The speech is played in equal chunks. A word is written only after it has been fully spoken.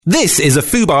This is a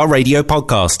Fubar Radio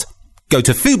podcast. Go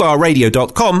to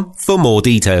fubarradio.com for more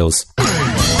details.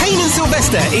 Payne and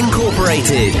Sylvester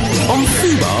Incorporated on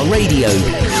Fubar Radio.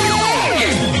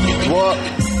 What?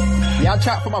 Yeah, I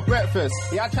chat for my breakfast.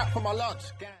 Yeah, I chat for my lunch.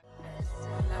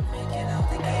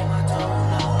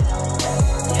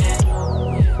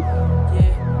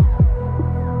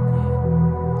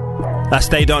 That's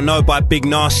They Don't Know by Big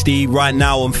Nasty right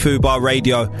now on Fubar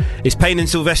Radio. It's Payne and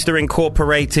Sylvester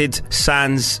Incorporated,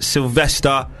 sans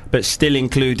Sylvester, but still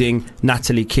including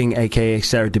Natalie King, aka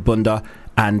Sarah Dibunda,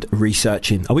 and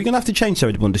researching. Are we going to have to change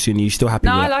Sarah Dibunda soon? Are you still happy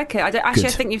with it? No, I like it. I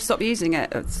Good. think you've stopped using it.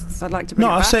 I'd like to bring it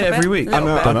No, back I say a it every bit. week. A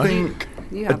little bit. I think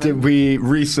You haven't. did we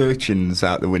researching's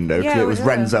out the window because Yeah, it was yeah.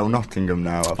 Renzel Nottingham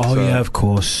now. Oh, yeah, of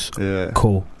course. Yeah.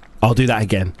 Cool. I'll do that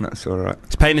again. That's all right.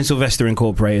 It's Payne and Sylvester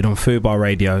Incorporated on Fubar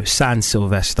Radio, sans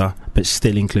Sylvester, but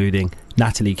still including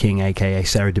Natalie King, aka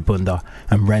Sarah Dibunda,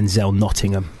 and Renzel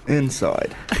Nottingham.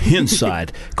 Inside.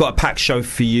 Inside. Got a packed show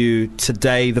for you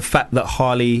today. The fact that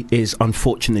Harley is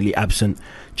unfortunately absent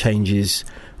changes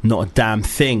not a damn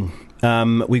thing.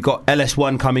 We've got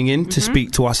LS1 coming in to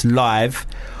speak to us live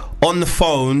on the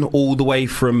phone all the way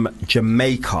from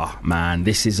Jamaica. Man,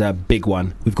 this is a big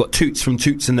one. We've got Toots from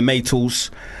Toots and the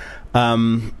Maytals. Do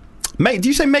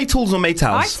you say Maytals or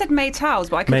Maytals? I said Maytals,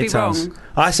 but I could be wrong.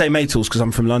 I say Maytals because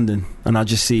I'm from London and I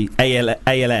just see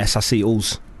ALS. I see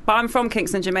alls. But I'm from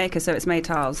Kingston, Jamaica, so it's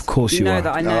Maytals. Of course you know are.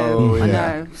 that I know. Oh, I yeah.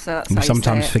 know. So that's We how you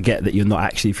sometimes say it. forget that you're not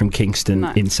actually from Kingston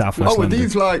No. in southwest Oh, are London.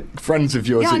 these like friends of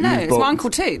yours? Yeah, I that know. you've It's my bought- Uncle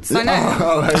Toots. I know.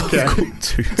 Oh, okay.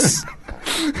 Toots.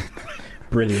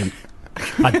 Brilliant.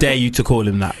 I dare you to call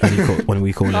him that when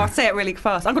we call Oh, I'll him. say it really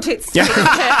fast. Uncle Toots.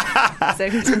 Yeah. So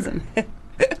he doesn't.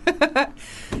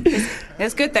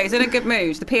 It's good though. He's in a good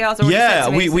mood. The PR's already said Yeah,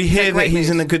 to me we he's in hear that great he's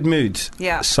mood. in a good mood.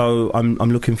 Yeah. So I'm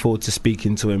looking forward to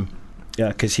speaking to him. Yeah,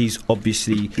 because he's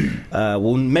obviously,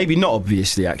 well, maybe not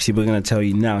obviously, actually, we're going to tell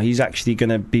you now. He's actually going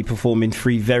to be performing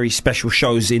 3 very special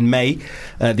shows in May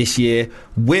this year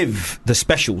with the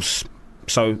specials.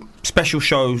 So, special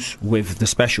shows with the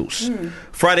specials.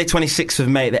 Friday 26th of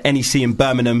May at the NEC in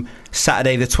Birmingham.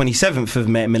 Saturday the 27th of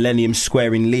May at Millennium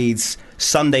Square in Leeds.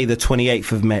 Sunday the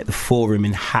 28th of May at the Forum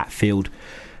in Hatfield.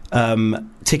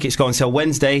 Tickets go on sale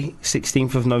Wednesday,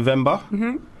 16th of November.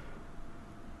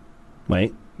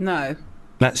 Wait. No.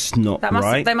 That's not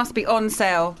right. They must be on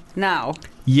sale now.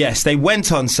 Yes, they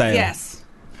went on sale. Yes.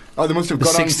 Oh, they must have The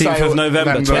gone on 16th sale of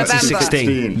November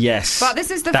 2016. Yes. But this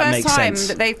is the That first makes time sense.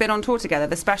 that they've been on tour together,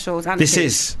 the specials and This Toots.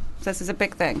 is. So this is a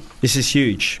big thing. This is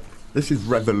huge. This is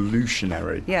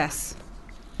revolutionary. Yes.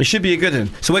 It should be a good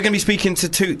one. So we're going to be speaking to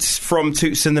Toots from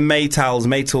Toots and the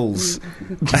Maytals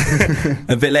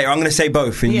a bit later. I'm going to say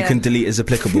both and you Yeah. can delete as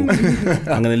applicable. I'm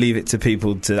going to leave it to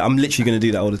people to... I'm literally going to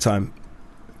do that all the time.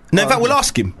 No, in fact, we'll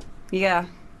ask him. Yeah.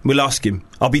 We'll ask him.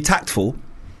 I'll be tactful,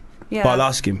 Yeah. but I'll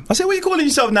ask him. I'll say, what are you calling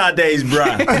yourself nowadays,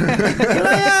 bruh?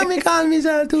 I call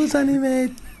myself Toots and the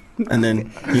Maytals. And then, you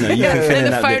can fill And in the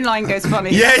that phone bit. line goes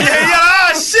funny. Yeah.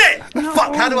 Ah, shit!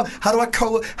 Fuck. How do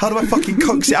I fucking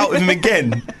coax it out of him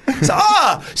again? So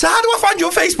how do I find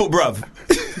your Facebook, bruv?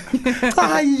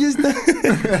 You just.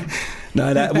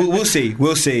 No, we'll see.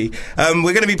 We'll see. We're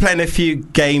going to be playing a few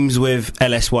games with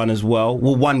LS1 as well.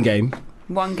 Well, one game,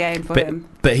 One game for him.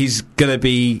 but he's going to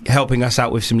be helping us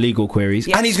out with some legal queries,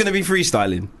 Yes. and he's going to be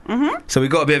freestyling. So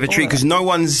we've got a bit of a treat because no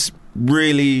one's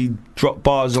really dropped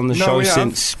bars on the show we have.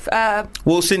 since.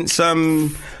 Since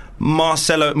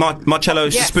Marcello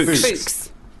Yes,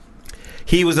 Spooks.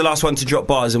 He was the last one to drop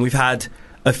bars, and we've had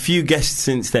a few guests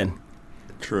since then.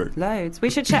 True. Loads. We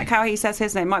should check how he says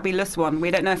his name. Might be Luswan. We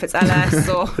don't know if it's LS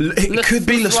or. It could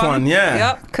be Luswan, yeah.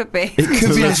 Yep, could be. It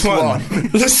could be Luswan.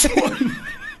 Luswan.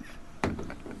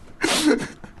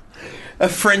 A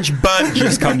French bird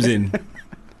just comes in.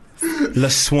 Le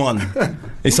Swan.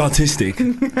 It's artistic.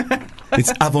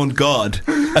 It's avant-garde.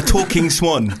 A talking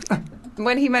swan.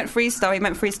 When he meant freestyle, he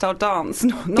meant freestyle dance.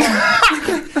 Not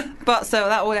but so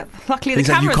that all. Luckily, the He's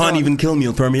like, you camera's can't on. even kill me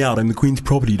or throw me out. I'm the Queen's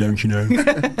property, don't you know?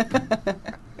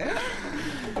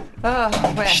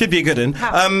 Should be a good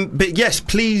one. But yes,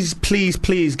 please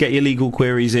get your legal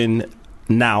queries in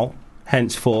now,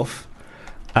 henceforth,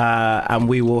 and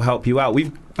we will help you out.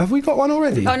 Have we got one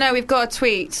already? Oh no, we've got a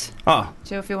tweet. Ah,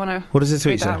 Jill, if you want to. what does the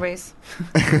tweet say? Reese.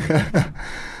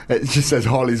 It just says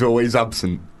Harley's always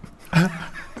absent.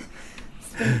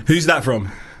 Who's that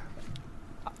from?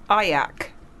 Ayak.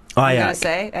 I'm going to Ayak.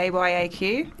 say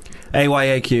AYAQ.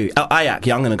 AYAQ. Oh, Ayak.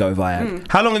 Yeah, I'm going to go with Ayak.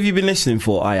 How long have you been listening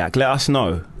for, Ayak? Let us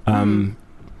know.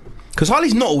 Because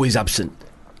Harley's not always absent.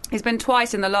 He's been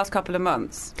twice in the last couple of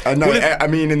months. No, I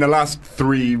mean in the last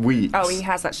 3 weeks. Oh, he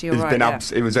has actually. You're He's right. been Yeah.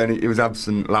 He was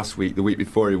absent last week. The week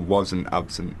before, he wasn't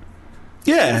absent.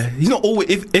 Yeah, he's not always.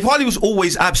 If Harley was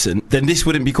always absent, then this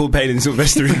wouldn't be called Payne and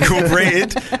Sylvester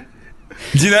Incorporated.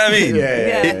 Do you know what I mean?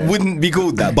 Yeah. It wouldn't be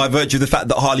called that by virtue of the fact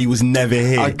that Harley was never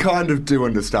here. I kind of do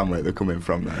understand where they're coming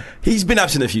from, though. He's been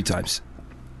absent a few times.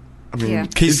 I mean, Yeah.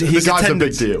 His the guy's a big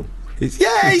attendance- deal.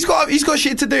 Yeah, he's got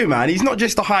shit to do, man. He's not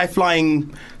just a high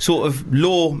flying sort of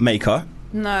lawmaker.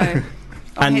 No.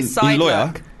 On And his side lawyer.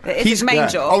 work. It's He's- his main Yeah.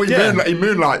 job. Oh, he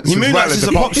moonlights. He as well moonlights as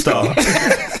a pop star.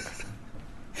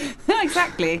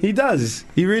 Exactly. He does.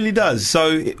 He really does.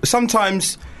 So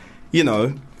sometimes, you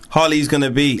know, Harley's going to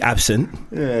be absent,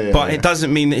 but it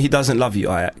doesn't mean that he doesn't love you,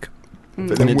 Ayak.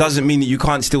 But And it doesn't mean that you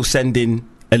can't still send in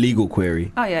a legal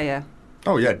query. Oh, yeah.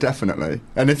 Oh yeah, definitely.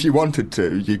 And if you wanted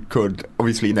to, you could.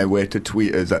 Obviously, you know where to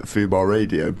tweet us at Fubar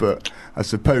Radio. But I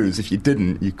suppose if you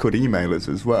didn't, you could email us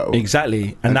as well.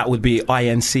 Exactly. And that would be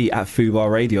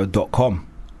inc@fubarradio.com.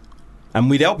 And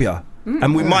we'd help you.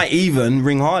 And we might even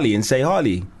ring Harley and say,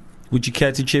 Harley, would you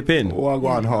care to chip in? Well, go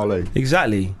on, Harley.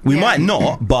 Exactly. We Yeah. might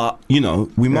not, but, you know,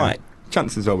 we might.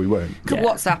 Chances are we won't. Could Yeah.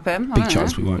 WhatsApp him. I Big don't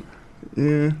chance know. we won't.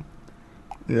 Yeah.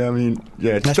 Yeah, I mean,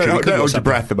 yeah. That's Just true, we don't could hold WhatsApp your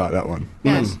breath about that one.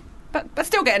 Yes. But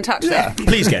still get in touch there.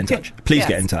 Please get in touch. Please Yes.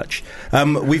 get in touch.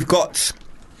 We've got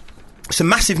some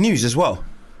massive news as well.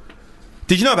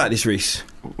 Did you know about this, Reese?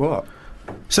 What?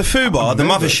 So Fubar, the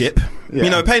mothership, Yeah. you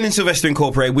know, Payne and Sylvester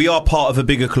Incorporated, we are part of a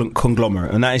bigger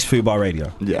conglomerate, and that is Fubar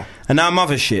Radio. Yeah. And our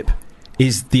mothership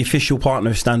is the official partner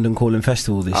of Stand and Calling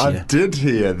Festival this I year. did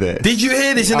hear this. Did you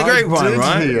hear this in the I grapevine, did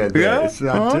right? hear this.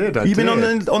 I did. You been on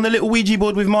the little Ouija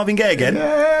board with Marvin Gaye again?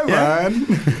 Yeah, man.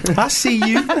 I see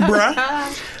you,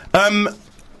 bruh.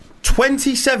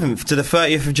 27th to the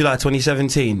 30th of July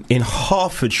 2017 in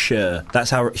Hertfordshire. That's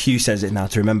how Hugh says it now,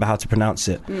 to remember how to pronounce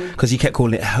it. Because he kept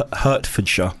calling it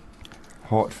Hertfordshire.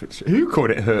 Hertfordshire. Who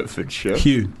called it Hertfordshire?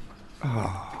 Hugh.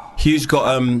 Hugh's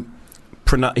got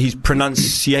he's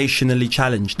pronunciationally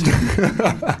challenged.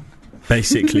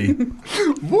 Basically.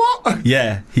 What?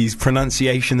 Yeah, he's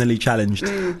pronunciationally challenged.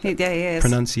 He is.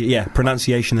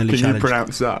 Pronunciationally Can you challenged.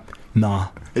 pronounce that? Nah.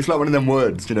 It's like one of them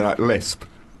words, you know, like lisp.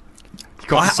 You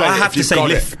can't I say it have if to you've say got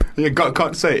lisp. it. You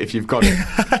can't say it if you've got it.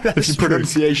 It's true.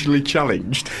 pronunciationally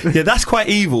challenged. Yeah, that's quite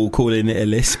evil calling it a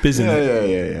lisp, isn't it?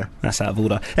 Yeah. That's out of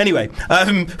order. Anyway,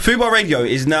 Fubar Radio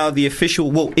is now the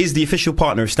official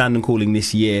partner of Stand and Calling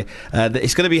this year.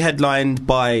 It's going to be headlined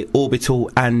by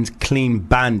Orbital and Clean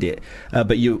Bandit,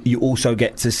 but you also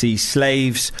get to see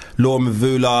Slaves, Laura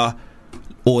Mvula,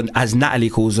 or as Natalie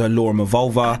calls her, Laura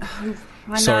Mavolva. I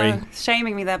know. Sorry.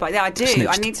 Shaming me there, but yeah, I do. Snitched.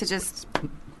 I need to just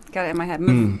get it in my head.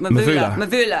 Mavula.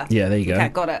 Mavula. Yeah, there you go. Okay,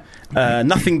 got it.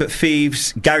 Nothing But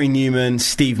Thieves, Gary Newman,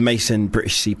 Steve Mason,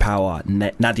 British Sea Power,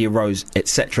 Nadia Rose,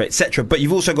 etc., etc. But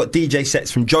you've also got DJ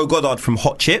sets from Joe Goddard from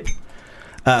Hot Chip,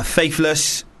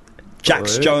 Faithless,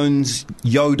 Jax Jones,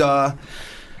 Yoda.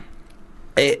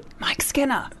 Mike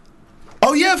Skinner.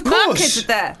 Oh yeah, of course. Marcus is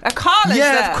there. Carla's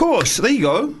Yeah, there. of course. There you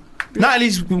go.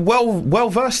 Natalie's well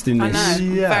versed in I this. know.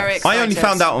 Yeah. Very excited. I only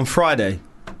found out on Friday.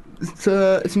 It's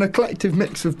an eclectic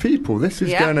mix of people. This is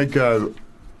Yeah. going to go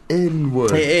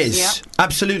inwards. It is. Yeah.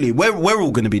 Absolutely. We're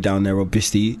all going to be down there,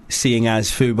 obviously, seeing as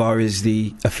Fubar is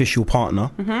the official partner.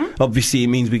 Obviously, it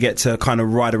means we get to kind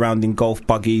of ride around in golf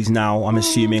buggies now. I'm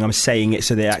assuming. I'm saying it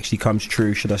so that it actually comes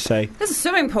true, should I say. There's a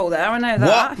swimming pool there, I know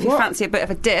that. What? If you fancy a bit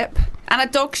of a dip. And a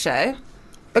dog show.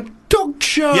 A dog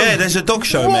show. Yeah, there's a dog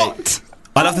show, What? mate.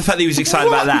 I love the fact that he was excited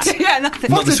about that. Yeah,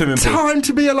 nothing. Not the What a swimming pool. time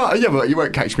to be alive. Yeah, but you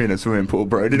won't catch me in a swimming pool,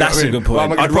 bro. Do you know That's what I a mean? good point. Why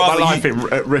am I going I'd to put my rather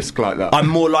life at risk like that? I'm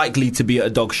more likely to be at a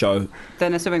dog show.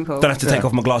 Then a swimming pool. Don't have to take Yeah.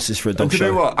 off my glasses for a dog And do you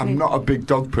know show. what? I'm not a big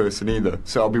dog person either,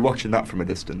 so I'll be watching that from a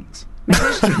distance.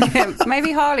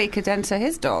 Maybe Harley could enter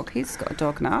his dog. He's got a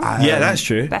dog now. Yeah, that's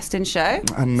true. Best in show.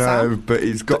 I know, but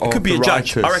he's got It could be a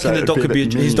judge. I reckon the dog could be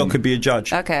his dog could be a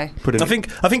judge. Okay. Put him.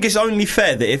 I think it's only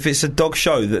fair that if it's a dog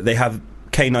show that they have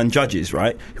canine judges,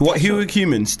 right? Who are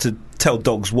humans to tell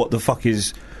dogs what the fuck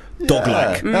is dog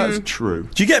like? That's true.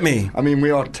 Do you get me? I mean,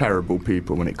 we are terrible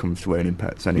people when it comes to owning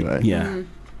pets anyway. Yeah.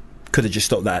 Could have just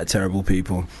stopped that at terrible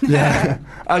people. Yeah.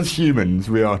 As humans,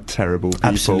 we are terrible people.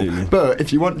 Absolutely. But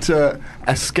if you want to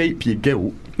escape your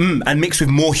guilt, And mix with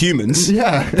more humans.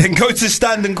 Yeah. Then go to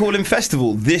Stand and Calling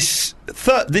Festival this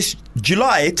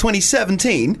July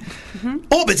 2017.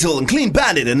 Orbital and Clean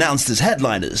Bandit announced as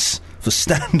headliners. for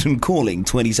Stand Calling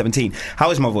 2017.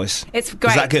 How is my voice? It's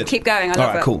great. Is that good? Keep going. I love All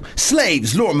right, it. cool.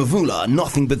 Slaves, Laura Mavula,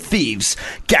 Nothing But Thieves,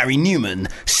 Gary Newman,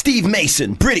 Steve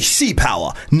Mason, British Sea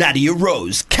Power, Nadia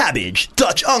Rose, Cabbage,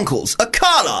 Dutch Uncles,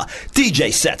 Akala,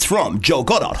 DJ sets from Joe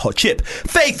Goddard, Hot Chip,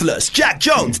 Faithless, Jack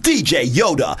Jones, DJ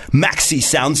Yoda, Maxi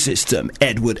Sound System,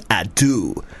 Edward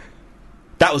Adu.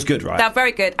 That was good, right? They're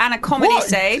very good. And a comedy What?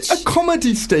 stage. A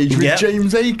comedy stage with Yeah.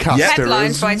 James Acaster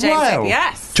Headlines as by James. well.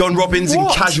 Yes. John Robbins in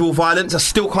What? Casual Violence. I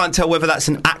still can't tell whether that's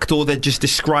an act or they're just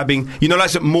describing,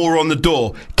 like more on the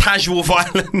door. Casual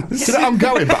violence. You know, I'm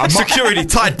going, but I'm not. Security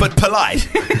tight but polite.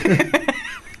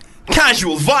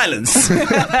 Casual violence.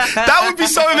 That would be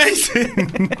so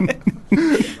amazing.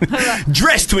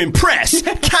 Dressed to impress.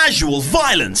 Casual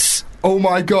violence. Oh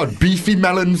my God, Beefy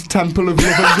Melon's Temple of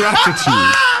Love and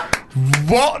Gratitude.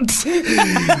 What?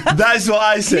 That's what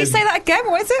I Can said. you say that again?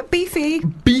 What is it? Beefy?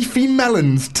 Beefy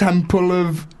Melon's Temple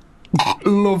of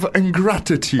Love and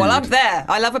Gratitude. Well, I'm there.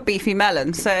 I love a beefy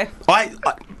melon, so...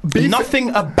 Nothing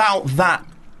about that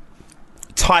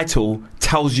title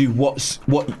tells you what's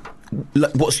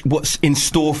in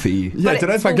store for you. Yeah, I But don't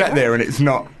know it's if I get all- there and it's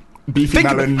not Beefy Think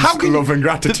about- Melon's how can Love you- and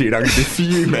Gratitude. I'm going to be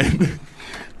fuming.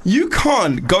 You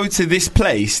can't go to this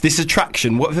place, this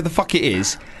attraction, whatever the fuck it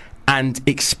is, and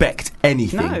expect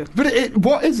anything. No. But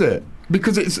what is it?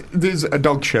 Because there's a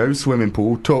dog show, swimming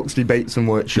pool, talks, debates and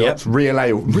workshops, Yep. Real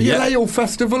Ale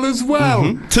festival as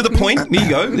well, To the point. There you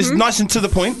go. It's nice and to the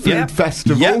point. food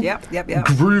festival, Yep.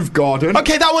 Groove Garden.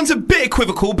 Okay, that one's a bit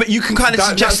equivocal, but you can kind of That-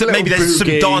 suggest that's that a maybe little there's some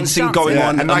boogie. dancing going Yeah,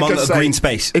 on and like among I a say, green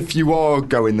space. If you are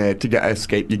going there to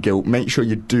escape your guilt, make sure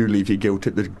you do leave your guilt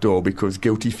at the door because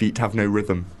guilty feet have no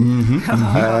rhythm.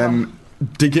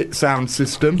 Dig It sound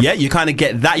system. Yeah, you kind of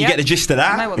get that. You Yep. get the gist of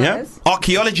that. I know what yeah. that is.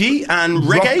 Archaeology and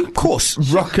reggae, of course.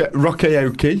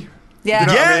 Rockaoke. Yeah. You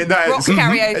know what I Yeah. mean? That Rock is-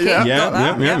 karaoke. Yeah.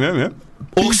 Got that, yeah.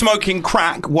 Or smoking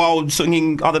crack while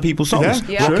singing other people's songs.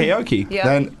 Yeah, sure. Karaoke. Yeah.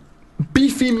 Then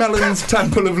Beefy Melon's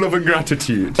Temple of Love and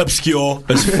Gratitude. Obscure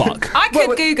as fuck. I could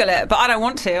Well, Google it, but I don't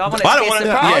want to. I want it I to don't be a want it-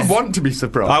 surprise. I want to be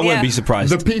surprised. I wouldn't Yeah. be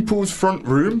surprised. The People's Front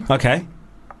Room. Okay.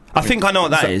 I think I know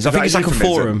what that is. I think that it's like a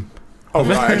euphemism? forum. Oh,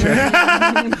 right,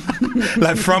 okay.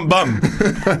 Like front bum.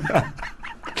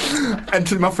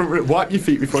 Enter my front room. Wipe your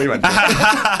feet before you enter.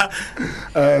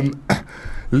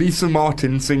 Lisa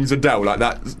Martin sings Adele. Like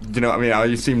that. Do you know what I mean? I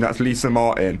assume that's Lisa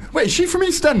Martin. Wait, is she from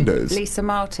EastEnders? Lisa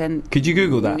Martin. Could you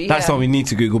Google that? Yeah. That's what we need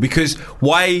to Google because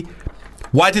why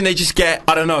didn't they just get,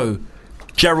 I don't know,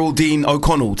 Geraldine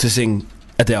O'Connell to sing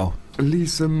Adele?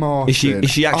 Lisa Martin. Is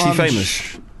she actually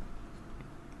famous?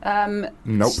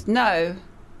 Nope. No.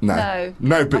 No.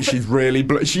 No. But she's really.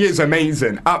 She is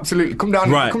amazing. Absolutely. Come down.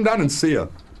 Right. Come down and see her.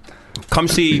 Come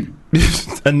see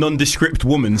a nondescript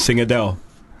woman sing Adele.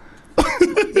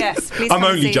 Yes, please. I'm come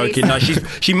only see joking. No,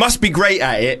 she must be great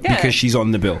at it Yeah. because she's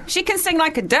on the bill. She can sing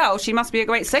like Adele. She must be a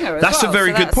great singer as That's well. a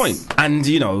very so good that's- point.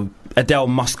 And Adele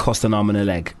must cost an arm and a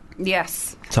leg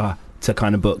Yes, to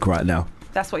kind of book right now.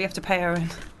 that's what you have to pay her in.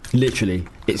 Literally,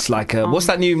 it's like what's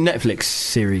that new Netflix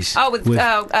series? Oh, with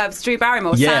Stu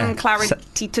Barrymore, Yeah. San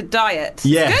Clarita Diet.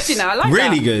 Yes, Good, I like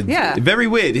really that. good. Yeah. Very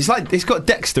weird. It's like it's got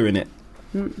Dexter in it.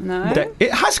 No. It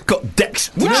has got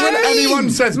Dexter. You know, when anyone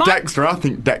says My- Dexter, I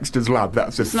think Dexter's Lab.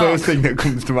 That's the not. first thing that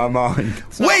comes to my mind.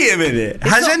 Wait a minute.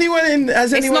 Has not- anyone in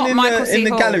not Michael C. the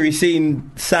Hall. gallery seen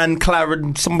San Clara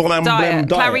some blam Diet. Diet?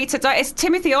 Clarita Diet. It's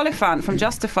Timothy Oliphant from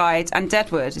Justified and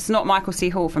Deadwood. It's not Michael C.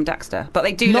 Hall from Dexter, but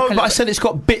they do No, look a but I little said it's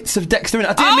got bits of Dexter in it.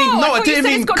 I didn't Oh, mean I no. I thought you didn't said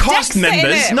mean it's got cast Dexter in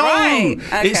members. it. No, Right.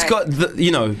 it's Okay. got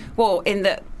the well, in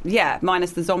the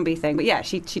minus the zombie thing, but yeah,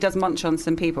 she does munch on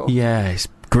some people. Yeah, it's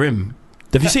grim.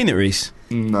 Have you seen it, Reese?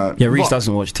 No. Yeah, Reese What?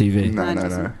 doesn't watch TV. No, No, no, it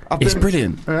no. It's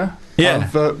brilliant. Yeah. Yeah.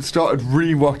 I've started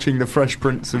rewatching The Fresh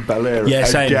Prince of Bel-Air Yeah,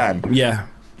 same. again. Yeah.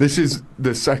 This is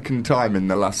the second time in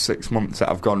the last 6 months that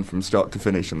I've gone from start to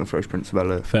finish on The Fresh Prince of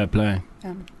Bel-Air. Fair play.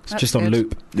 It's That's just on good.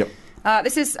 loop. Yep.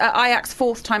 This is Ayak's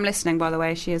fourth time listening, by the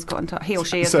way. He has got in to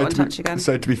touch again.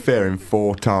 So to be fair, in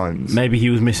 4 times. Maybe he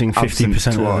was missing 50%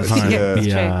 of twice. the time. Yeah. It's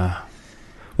Yeah.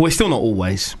 Well, it's still not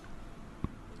always.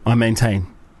 I maintain.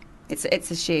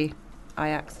 It's a she.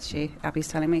 Ayak's a she. Abby's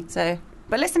telling me. So,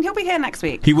 but listen, he'll be here next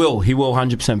week. He will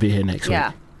 100% be here next Yeah.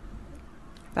 week.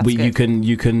 That's You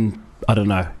good. can I don't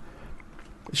know.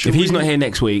 Should If he's we- not here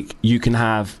next week, you can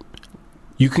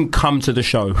come to the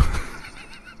show.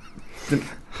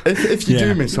 If you Yeah.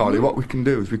 do miss Harley, what we can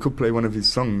do is we could play one of his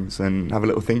songs and have a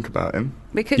little think about him.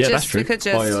 We could Yeah, that's just, true. we could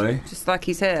just like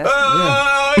he's here.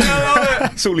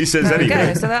 That's all he says There we go,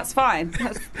 anyway. so that's fine.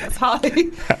 That's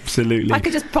Harley. Absolutely. I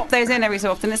could just pop those in every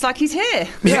so often. It's like he's here.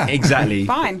 Yeah, exactly.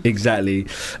 Fine. Exactly.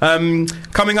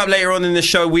 Coming up later on in the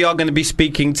show, we are going to be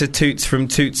speaking to Toots from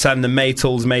Toots and the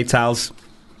Maytals.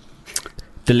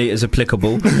 Delete as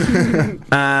applicable.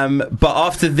 But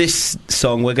after this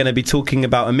song, we're going to be talking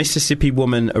about a Mississippi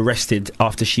woman arrested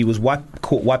after she was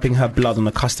caught wiping her blood on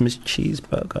a customer's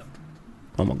cheeseburger.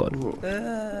 Oh my God.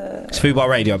 It's Fubar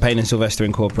Radio, Payne and Sylvester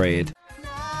Incorporated.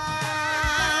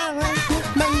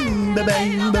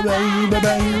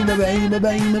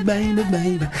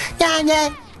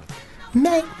 Yeah.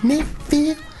 Make me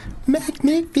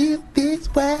feel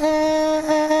this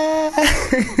way.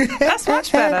 That's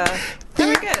much better.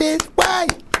 Very good. This way.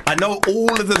 I know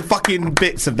all of the fucking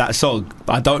bits of that song.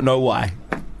 I don't know why.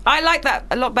 I like that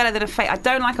a lot better than a fade. I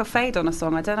don't like a fade on a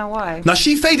song. I don't know why. Now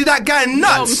she faded that guy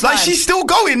nuts. Long Like time. she's still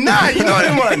going now. You know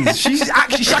them ones. She's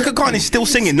actually Shaka Khan is still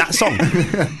singing that song.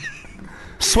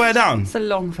 Swear down. It's a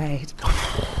long fade.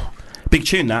 Big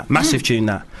tune that. Massive tune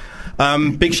that.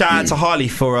 Big shout out to Harley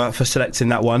for selecting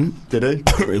that one. Did he?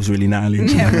 It was really gnarly.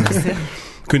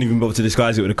 Couldn't even bother to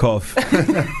disguise it with a cough.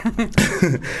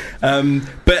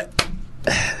 But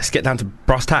let's get down to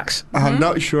brass tacks. I'm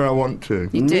not sure I want to.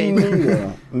 You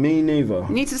do. Me neither.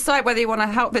 You need to decide whether you want to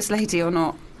help this lady or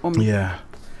not. Or Yeah.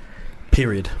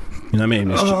 Period. You know what I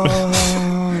mean? It's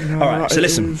Oh, no, All right, so it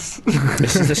listen.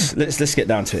 is. Let's get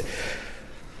down to it.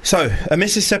 So, a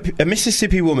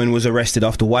Mississippi woman was arrested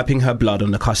after wiping her blood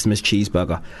on a customer's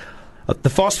cheeseburger. The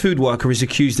fast food worker is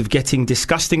accused of getting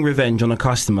disgusting revenge on a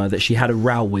customer that she had a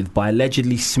row with by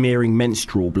allegedly smearing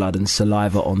menstrual blood and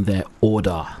saliva on their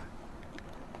order.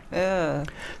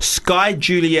 Sky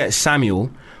Juliet Samuel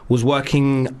was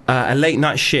working a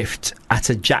late-night shift at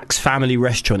a Jack's Family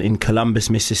restaurant in Columbus,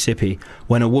 Mississippi,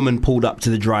 when a woman pulled up to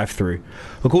the drive-thru.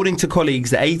 According to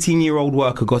colleagues, the 18-year-old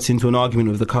worker got into an argument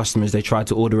with the customer as they tried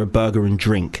to order a burger and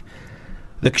drink.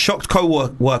 The shocked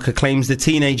co-worker claims the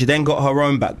teenager then got her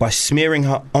own back by smearing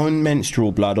her own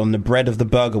menstrual blood on the bread of the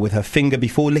burger with her finger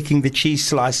before licking the cheese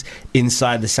slice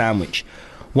inside the sandwich.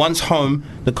 Once home,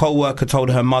 the co-worker told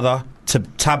her mother,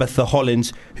 Tabitha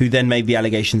Hollins, who then made the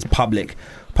allegations public.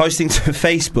 Posting to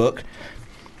Facebook,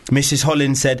 Mrs.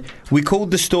 Hollins said, "We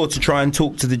called the store to try and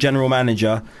talk to the general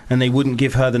manager, and they wouldn't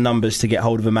give her the numbers to get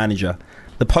hold of a manager."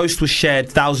 The post was shared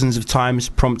thousands of times,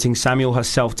 prompting Samuel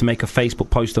herself to make a Facebook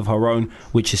post of her own,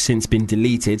 which has since been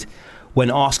deleted. When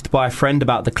asked by a friend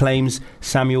about the claims,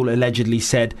 Samuel allegedly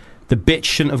said, "The bitch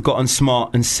shouldn't have gotten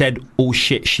smart and said all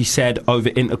shit she said over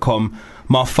intercom.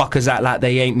 Motherfuckers act like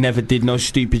they ain't never did no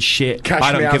stupid shit. Catch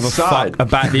I me don't give outside." a fuck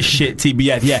about this shit,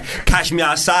 TBF." Yeah, catch me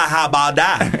outside, how about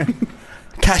that?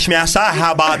 Catch me outside,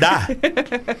 how about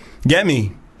that? Get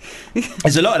me?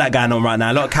 There's a lot of that going on right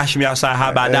now. A lot of cash me outside,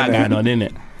 how about that going on, isn't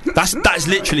it? That's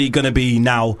literally going to be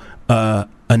now a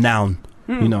noun.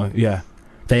 You know, yeah.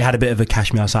 They had a bit of a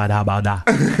cash me outside, how about that?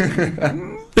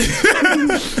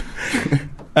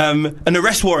 An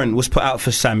arrest warrant was put out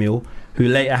for Samuel, who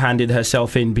later handed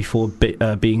herself in before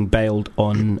being bailed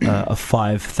on a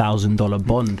 $5,000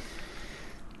 bond.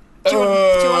 Do you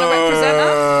want to represent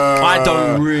her? I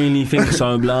don't really think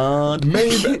so, blood.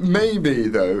 Maybe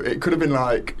though it could have been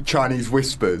like Chinese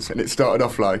whispers, and it started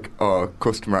off like, "Oh, a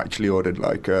customer actually ordered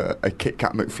like a Kit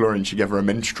Kat McFlurry, and she gave her a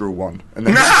menstrual one," and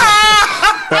then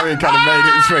then we kind of made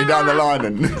it straight down the line.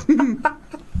 And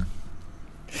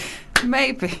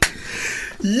Maybe.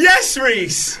 Yes,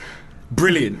 Reese.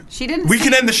 Brilliant. She didn't. We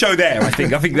can end the show there. I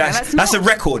think let's that's a not.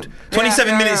 record.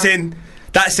 27 minutes in.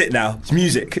 That's it now. It's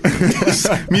music. It's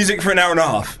music for an hour and a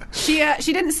half. She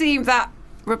didn't seem that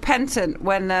repentant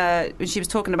when she was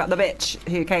talking about the bitch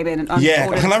who came in and Yeah,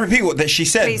 ordered. can I repeat what she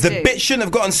said? Please The do. bitch shouldn't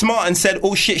have gotten smart and said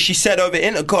all shit she said over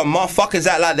intercom. Motherfuckers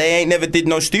act like they ain't never did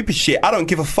no stupid shit. I don't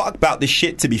give a fuck about this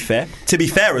shit, to be fair. To be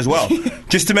fair as well.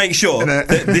 Just to make sure that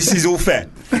this is all fair.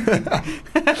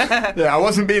 yeah, I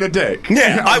wasn't being a dick.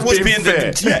 Yeah, I was being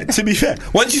fair. yeah, to be fair.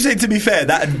 Once you say to be fair,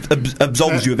 that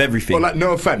absolves you of everything. Well, like,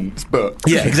 no offence, but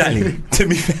Yeah, exactly. To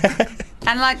be fair.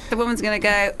 And like the woman's going to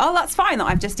go, "Oh, that's fine that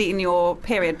I've just eaten your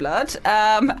period blood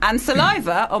and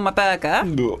saliva on my burger.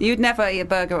 You'd never eat a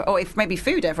burger or if maybe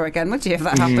food ever again, would you, if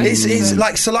that happened?" It's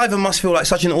like saliva must feel like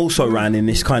such an also-ran in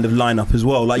this kind of lineup as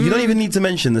well. Like you don't even need to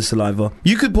mention the saliva.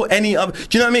 You could put any other.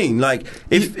 Do you know what I mean? Like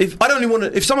if I don't even want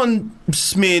to. If someone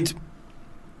smeared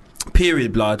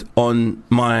period blood on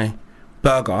my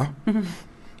burger,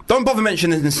 don't bother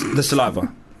mentioning the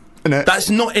saliva. No.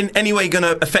 That's not in any way going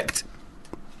to affect.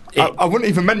 I wouldn't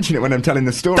even mention it when I'm telling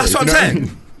the story. That's what I'm you know saying. I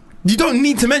mean? You don't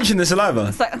need to mention the saliva.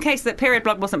 It's like, okay, so that period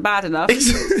blood wasn't bad enough.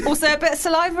 Also, a bit of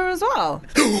saliva as well.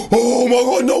 Oh my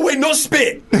god, no, wait, not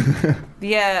spit!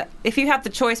 Yeah, if you had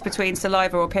the choice between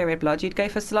saliva or period blood, you'd go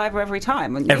for saliva every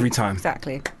time, wouldn't you? Every time.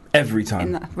 Exactly. Every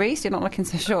time. Reece, you're not looking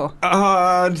so sure.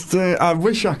 I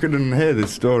wish I could hear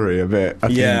this story a bit. I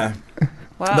Yeah.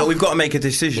 Well, But we've got to make a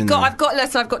decision. now. I've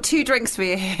got 2 drinks for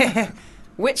you here.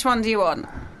 Which one do you want?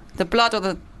 The blood or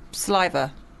the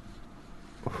saliva?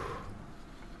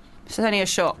 It's only a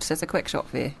shot, so it's a quick shot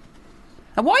for you.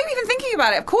 And why are you even thinking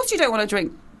about it? Of course you don't want to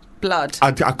drink blood.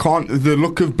 I can't. The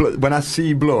look of blood. When I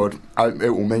see blood, it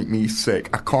will make me sick.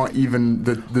 I can't even.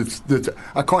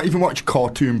 I can't even watch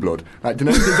cartoon blood. Like, do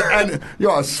you know? If there's any,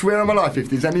 I swear on my life, if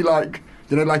there's any like,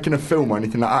 you know, like in a film or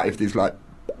anything like that, if there's like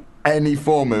any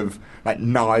form of like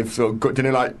knives or do you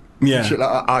know, like shit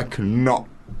like that, I cannot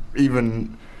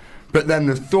even. But then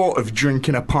the thought of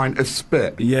drinking a pint of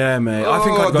spit. Yeah, mate. I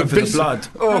think I'd go for the blood.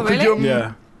 Oh, could really? you?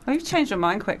 Yeah. Oh, you've changed your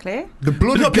mind quickly. The blood But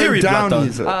would not go period blood, down though.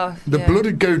 easier. Oh, The yeah. blood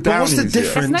would go down what's the easier.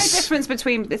 difference? There's no difference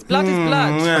between blood is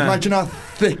blood. Yeah. Imagine how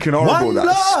thick and horrible One that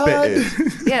blood. spit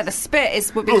is. Yeah, the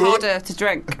spit would be harder to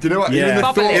drink. Do you know what? Yeah. Even the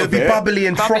Bubbly. thought It'll of be it, bubbly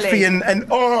and Bubbly. frothy and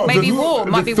oh, Maybe the, warm,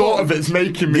 the might be thought warm. of it's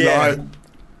making me Yeah. like.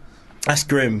 That's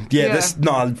grim. Yeah, Yeah. that's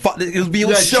no. It'll be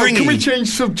all Yeah, Joe, stringy. can we change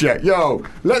subject? Yo,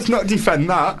 let's not defend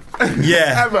that.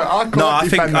 Yeah. Ever. I can't No, I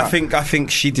defend that. I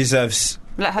think she deserves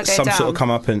Let her go some down. sort of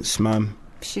comeuppance, man.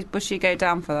 Will she go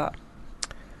down for that?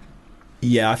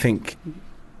 Yeah, I think.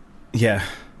 Yeah.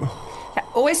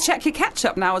 Always check your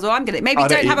ketchup now as well. I'm gonna maybe I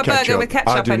don't have a eat burger with I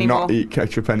ketchup do anymore. not eat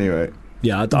ketchup anyway.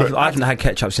 Yeah, I haven't had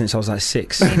ketchup since I was like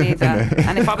 6. Me neither.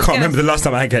 And if I was Can't remember the gonna, last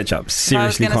time I had ketchup. if I was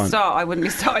Seriously gonna can't. start, I wouldn't be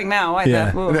starting now either.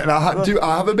 Yeah. Ooh. And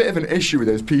I have a bit of an issue with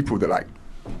those people that like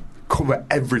cover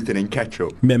everything in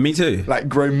ketchup, Yeah, me too. like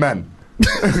grown men.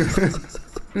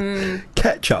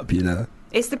 Ketchup, you know.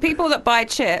 It's the people that buy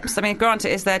chips. I mean,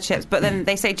 granted, it's their chips, but then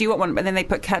they say, "Do you want one?" But then they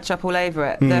put ketchup all over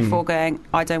it. Therefore, going,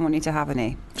 "I don't want you to have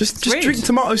any." Just rude. drink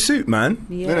tomato soup, man.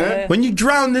 Yeah. When you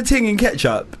drown the ting in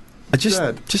ketchup,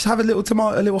 Dead. just have a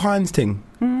little Heinz ting.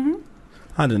 Mm-hmm.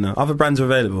 I don't know. Other brands are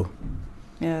available.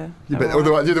 Yeah. Yeah, but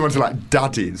the other ones are like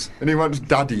daddies. Anyone wants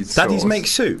daddies? Daddies sauce? make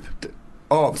soup.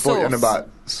 Oh, I thought you were on Sauce. about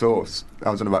sauce. I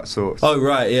was on about sauce. Oh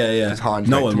right, yeah. Just Heinz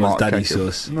No make one wants tomato daddy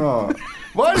ketchup. sauce. No.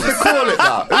 Why did they call it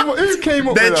that? Who came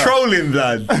up They're with that? trolling,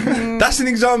 blood. That's an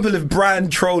example of brand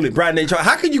trolling. Brand name troll.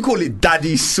 How can you call it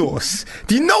daddy sauce?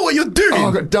 Do you know what you're doing? Oh,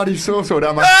 I got daddy sauce all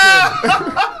down my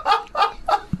chin.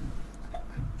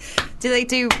 Do they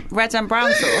do red and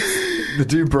brown sauce? The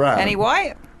do brown. Any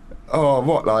white? Oh,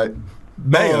 what, like?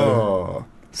 Mayo. Oh,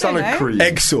 salad Don't know. cream.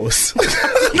 Egg sauce.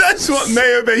 That's what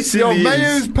mayo basically Yo, is.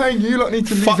 mayo's paying you lot need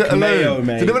to leave Fuck it alone. mayo,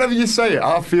 mate. Do you know whenever you say it,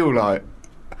 I feel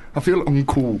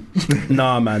uncool.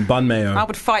 Nah, man, bun mayo. I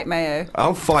would fight mayo.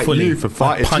 I'll fight Fully. you for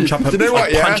fighting. I'd punch up a- Do you know what,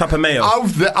 I'd yeah? punch up a mayo. I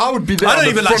would be there. I don't on the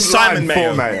even like front Simon line Mayo.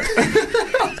 for mayo.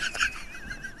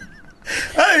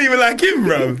 I don't even like him,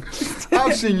 bro.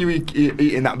 I've seen you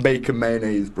eating that bacon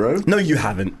mayonnaise, bro. No, you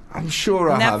haven't. I'm sure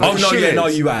I Never. have. Oh At no, yeah, Shilly's. no,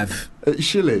 you have. At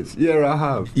Shilly's, yeah, I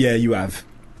have. Yeah, you have.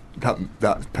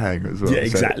 That's paying as well. Yeah, so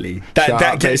exactly. shout That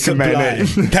out gets bacon supply.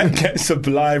 mayonnaise. That gets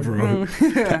supply, bro.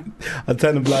 I'll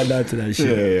turn a blind eye to that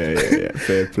shit. Yeah.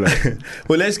 Fair play.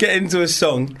 Well, let's get into a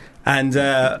song. And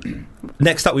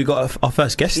next up, we've got our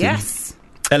first guest. in. Yes.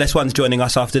 LS1's joining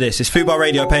us after this. It's Fubar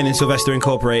Radio, Payne and Sylvester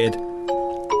Incorporated.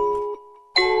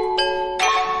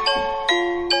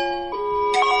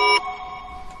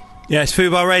 Yeah, it's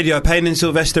Fubar Radio, Payne and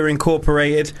Sylvester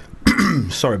Incorporated.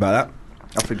 Sorry about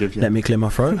that. I forgive you. Let me clear my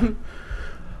throat. You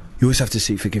always have to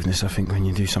seek forgiveness, I think, when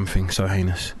you do something so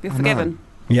heinous. You're forgiven.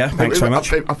 Yeah, thanks very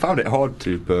much. I found it hard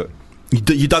to, but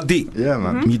You dug deep. yeah,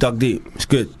 man. You dug deep. It's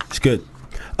good. It's good.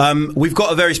 We've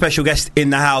got a very special guest in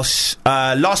the house.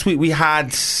 Last week we had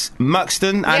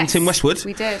Muxton and Yes, Tim Westwood.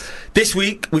 We did. This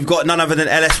week we've got none other than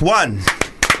LS1.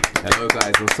 Hello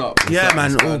guys, what's up? Yeah,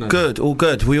 man, all good, all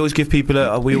good. We always give people,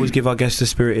 we always give our guests a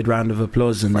spirited round of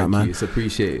applause and Thank that, man. you, it's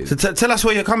appreciated. So tell us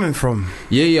where you're coming from.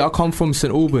 Yeah, I come from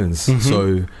St Albans,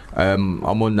 so I'm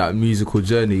on that musical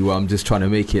journey where I'm just trying to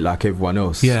make it like everyone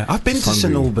else. Yeah, I've been Just to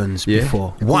St hungry. Albans Yeah?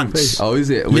 before, Cool once. place. Oh,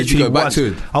 is it? Where'd you Literally go back once.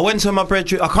 to? I went to my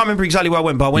brethren. I can't remember exactly where I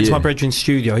went, but I went to my Yeah. brethren's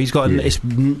studio. He's got Yeah. it's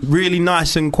really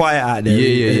nice and quiet out there.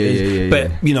 Yeah.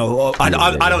 But you know,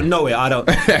 I don't know it. I don't.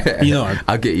 You know.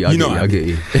 I get you. I get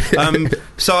you.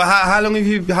 So how long have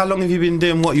you been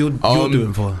doing what you're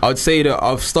doing for? I'd say that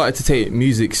I've started to take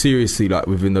music seriously, like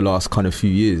within the last kind of few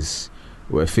years,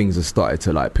 where things have started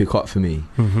to like pick up for me.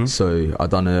 So I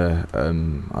done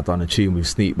a tune with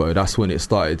Sneakbo. That's when it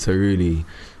started to really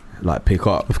like pick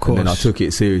up. Of course. And then I took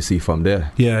it seriously from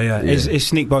there. Yeah. Is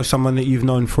Sneakbo someone that you've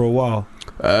known for a while?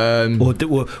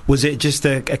 Or was it just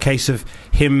a case of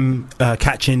him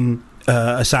catching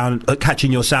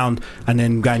catching your sound and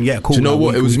then going, yeah, cool. Do you know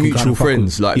what? It was mutual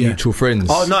friends, mutual friends.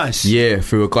 Oh, nice. Yeah,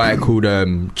 through a guy called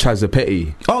Chazza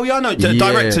Petty. Oh, yeah, I know.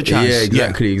 Director Chaz.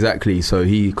 Yeah, exactly. So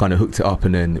he kind of hooked it up,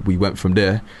 and then we went from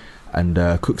there and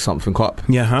cooked something up.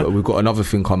 Yeah, but we've got another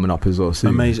thing coming up as well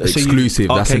soon. Amazing. Exclusive.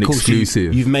 So that's an cool.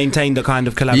 exclusive. So you've maintained a kind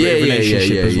of collaborative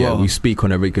relationship as well. We speak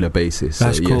on a regular basis.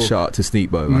 That's cool. Yeah, shout out to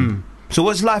Sneakbo, man. So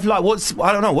what's life like?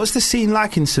 I don't know. What's the scene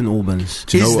like in St Albans?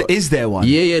 Is there one?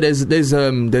 Yeah. There's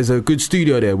a good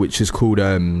studio there which is called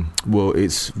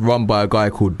it's run by a guy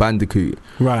called Bandicoot.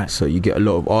 Right. So you get a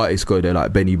lot of artists go there,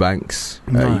 like Benny Banks.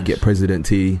 Nice. You get President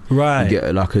T. Right. You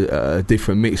get like a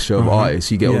different mixture of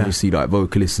artists. You get obviously like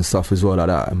vocalists and stuff as well like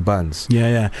that, and bands.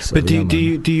 Yeah. So, but do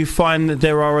you find that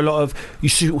there are a lot of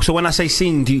so when I say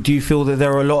scene, do you feel that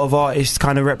there are a lot of artists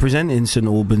kind of representing St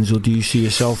Albans, or do you see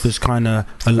yourself as kind of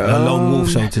a lone wolf,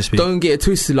 so to speak? Don't get it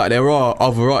twisted. Like there are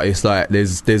other artists. Like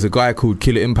there's a guy called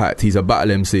Killer Impact. He's a battle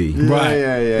MC. Right. Yeah.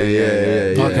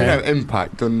 Okay. You know,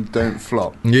 Impact on Don't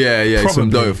Flop. Yeah.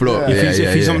 Some Don't Flop.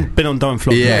 If he's been on Don't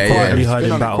Flop, I've probably heard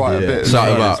him battle. Quite a bit.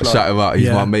 Shout him out. He's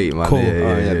my mate, man. Cool.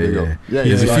 Yeah,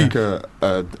 He's like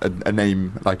a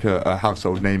name, like a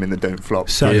household name in the Don't Flop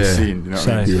scene. You know what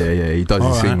I mean? Yeah. He does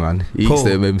his thing, man. He eats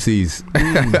them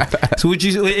MCs. So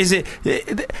is it?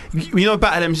 You know,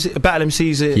 battle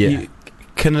MCs.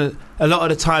 Can a lot of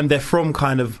the time they're from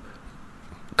kind of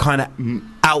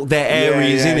out there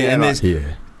areas, innit?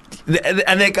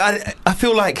 And I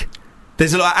feel like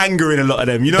there's a lot of anger in a lot of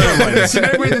them. You know what I mean? You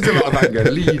know where there's a lot of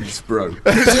anger? Leeds, bro.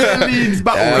 Leeds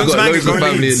battle. I've got loads of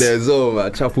family in there as well,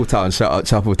 man. Chapeltown, shout out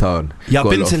Chapeltown. Yeah,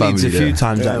 I've been to Leeds a few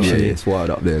times actually. Yeah, it's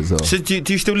wild up there as well. So do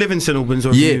you still live in St Albans?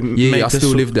 Or I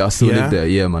still live there.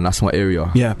 Yeah, man, that's my area.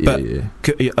 Yeah,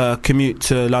 but commute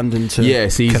to London to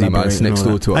it's easy, man. It's next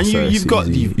door to us. And you've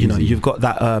got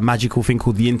that magical thing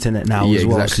called the internet now as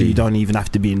well. So you don't even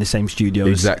have to be in the same studio.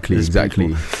 Exactly.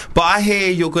 But I hear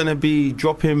you're going to be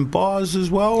dropping bars as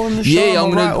well on the show. Yeah,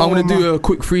 I'm gonna do a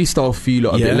quick freestyle for you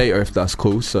a bit later if that's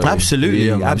cool. So absolutely.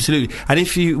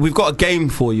 And we've got a game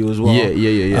for you as well.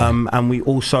 Yeah. And we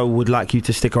also would like you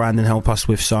to stick around and help us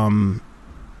with some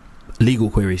legal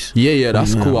queries. Yeah,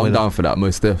 that's cool. I'm down for that,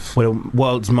 most def. We're the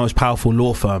world's most powerful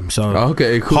law firm. So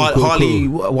okay, cool. Harley,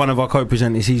 one of our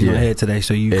co-presenters, he's not here today,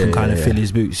 so you can kind of fill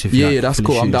his boots. If you that's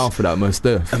cool. I'm down for that, most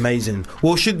def. Amazing.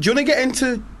 Well, do you want to get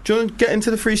into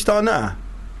the freestyle now?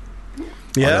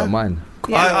 Yeah, I don't mind.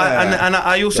 And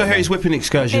I also hear it's Whipping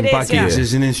Excursion by Gibbs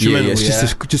as an instrumental. Yeah,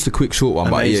 it's just a quick short one.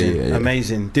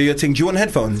 Amazing. Do your thing. Do you want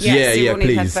headphones? Yes,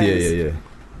 please. Yeah.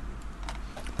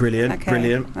 Brilliant.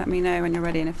 Let me know when you're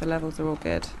ready and if the levels are all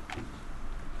good.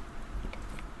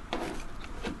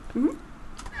 Can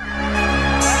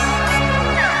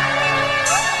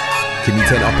you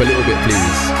turn it up a little bit,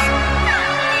 please?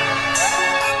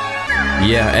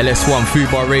 Yeah, LS1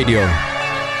 Fubar Radio.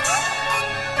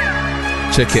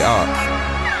 Check it out.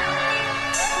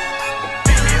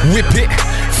 Whip it,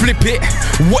 flip it,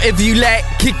 whatever you like,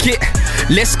 kick it.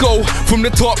 Let's go from the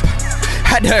top.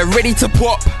 Had her ready to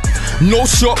pop. No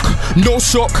shock.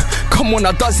 Come on,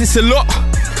 I does this a lot.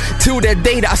 Till the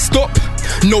day that I stop.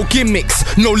 No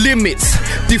gimmicks, no limits.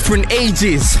 Different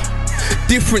ages,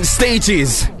 different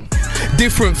stages,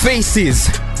 different faces,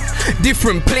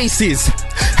 different places.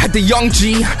 Had the young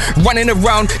G running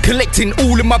around collecting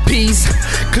all of my P's.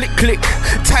 Click,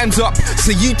 time's up.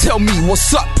 So you tell me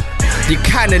what's up. You're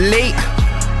kinda late.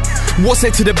 What's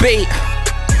there to debate?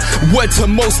 Word to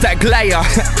most that glayer.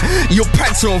 Your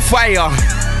pants are on fire.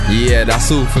 Yeah,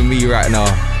 that's all for me right now.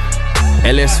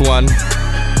 LS1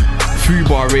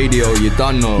 Fubar Radio, you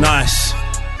done know. Nice.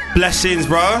 Blessings,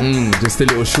 bro. Just a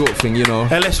little short thing, you know.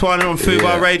 LS1 on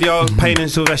Fubar Radio, Payne and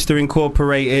Sylvester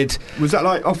Incorporated. Was that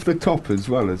like off the top as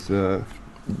well as?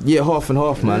 Yeah, half and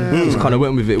half, man. Just kind of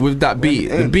went with it. With that beat,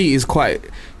 the beat is quite.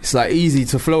 It's like easy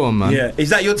to flow on, man. Yeah, is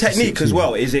that your technique as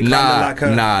well? Is it kind of like a?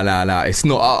 Nah. It's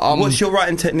not. What's your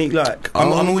writing technique like?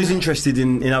 I'm always interested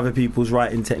in other people's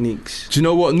writing techniques. Do you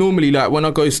know what? Normally, like when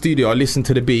I go studio, I listen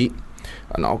to the beat.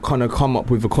 And I'll kind of come up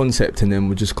with a concept, and then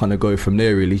we'll just kind of go from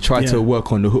there. Really, try to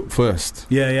work on the hook first.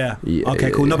 Yeah.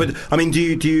 Okay, cool. No, but I mean, do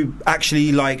you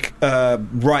actually like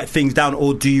write things down,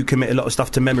 or do you commit a lot of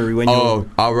stuff to memory when you're?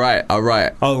 I'll write. Yeah.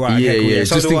 Okay, cool.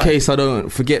 So just in case I don't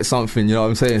forget something, you know what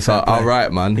I'm saying. So I'll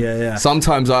write, man. Yeah.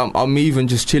 Sometimes I'm even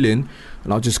just chilling,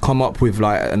 and I'll just come up with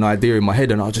like an idea in my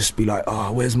head, and I'll just be like,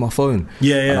 where's my phone?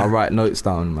 Yeah. And I'll write notes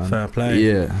down, man. Fair play.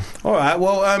 Yeah. All right.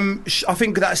 Well, I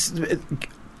think that's.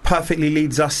 Perfectly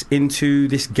leads us into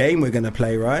this game we're going to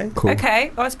play, right? Cool.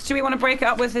 Okay. Do we want to break it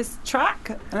up with his track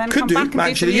and then come back and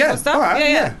do some legal stuff? All right,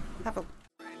 yeah.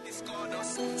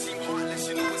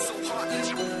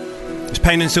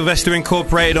 Payne and Sylvester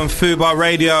Incorporated on Fubar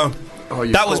Radio. Oh,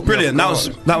 you That was caught me brilliant. off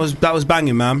guard. That was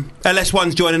banging, man.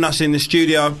 LS1's joining us in the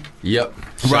studio Yep.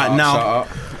 right now.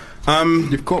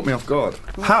 You've caught me off guard.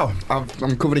 How? I'm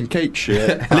covered in cake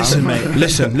shit. Listen, mate.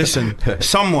 Listen.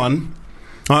 Someone,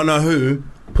 I don't know who,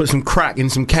 put some crack in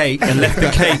some cake and left the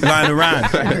cake lying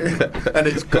around. And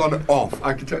it's gone off.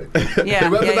 I can tell you. Yeah,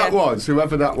 Whoever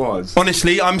that was.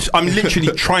 Honestly, I'm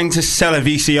literally trying to sell a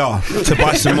VCR to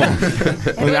buy some more,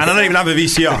 and I don't even have a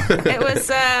VCR. It was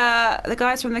the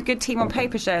guys from the Good Team on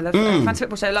Paper show, the Fantasy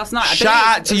Football show last night. I Shout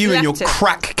believe out to it you was and your left it.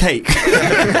 crack cake,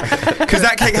 because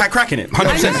that cake had crack in it.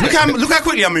 100%. Look how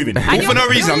quickly I'm moving. All And for no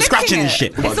you're reason. I'm licking scratching it. this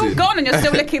shit. It's all gone, and you're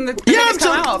still licking the. Yeah, it's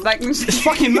come out. Like, It's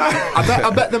fucking mad. I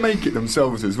bet they make it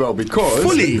themselves as well because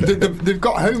Fully. they've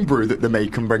got homebrew that they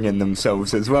make and bring in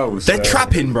themselves as well. So. They're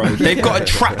trapping, bro. They've got a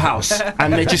trap house,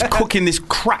 and they're just cooking this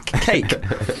crack cake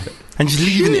and just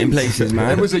leaving it in places,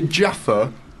 man. It was a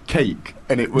Jaffa cake,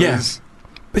 and it was. Yeah.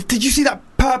 But did you see that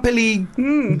purpley?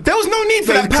 There was no need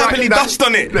for that purpley dust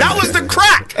on it. That was the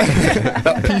crack.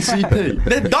 That PCP.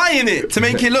 They're dyeing it to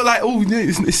make it look like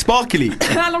it's sparkly.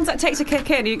 how long does that take to kick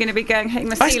in? Are you going to be hitting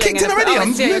the I ceiling? kicked in and already.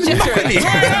 I'm jittering. moving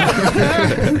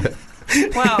quickly.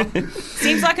 Well,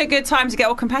 seems like a good time to get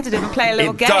all competitive and play a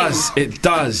little game. It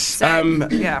does.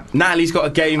 Yeah. Natalie's got a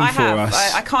game I for have.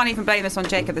 us. I can't even blame this on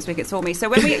Jacob this week. It's all me. So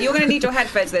when you're going to need your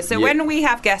headphones for this. So when we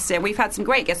have guests in, we've had some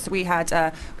great guests. We had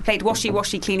we played Washy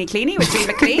Washy Cleany Cleany with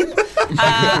Dreamer Clean,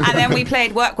 and then we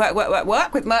played Work with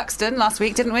Merkston last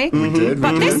week, didn't we? We did.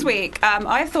 But this week,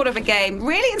 I've thought of a game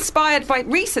really inspired by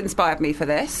Reese. Inspired me for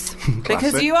this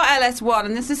because you are LS1,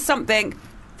 and this is something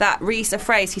that Reese, a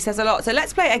phrase he says a lot. So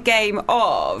let's play a game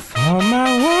of On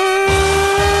my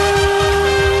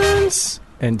ones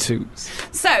and twos.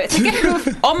 So it's a game of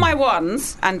on my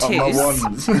ones and twos. On my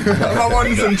ones. On my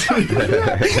ones and twos.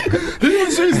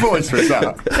 Whose voice was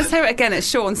that? Let's hear it again. It's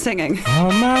Sean singing.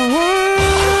 On my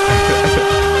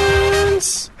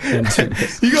ones and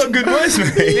twos. You got a good voice,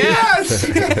 mate. Yes!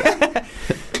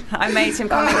 I made him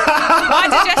come in. I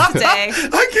did yesterday.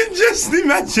 I can just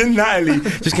imagine Natalie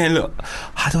just going, look,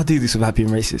 how do I do this without being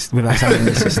racist? Without sounding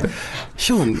racist?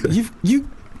 Sean,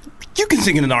 you can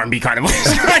sing in an R&B kind of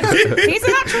voice, right? He's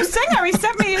an actual singer. He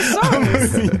sent me his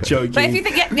songs. Joking. But if you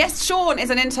think, yes, Sean is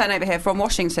an intern over here from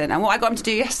Washington, and what I got him to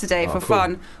do yesterday for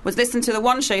fun was listen to the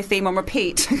One Show theme on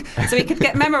repeat, so he could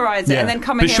memorise it and then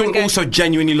come in but here Sean and go. also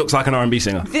genuinely looks like an R&B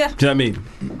singer. Yeah. Do you know what I mean?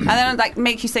 And then I'd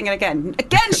make you sing it again,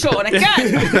 Sean,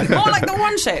 again, more like the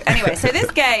One Show. Anyway, so this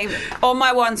game on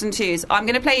my ones and twos, I'm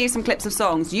going to play you some clips of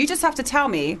songs. You just have to tell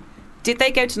me. Did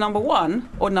they go to number 1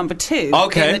 or number 2 in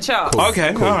the chart? Cool.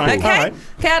 Okay, all right. Okay, All right.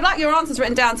 okay. I'd like your answers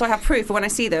written down so I have proof for when I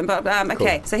see them. But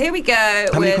okay, so here we go.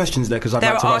 How many questions there? Because I'd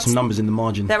like to write some numbers in the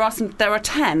margin. There are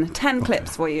 10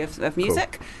 clips for you of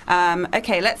music. Cool.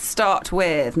 Okay, let's start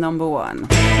with number 1. You're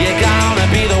gonna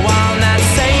be the one that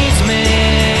saves me.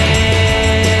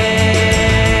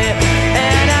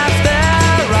 And after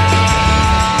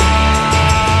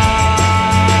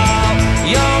all,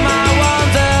 you're my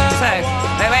wonder. So,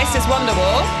 Oasis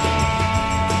Wonderwall.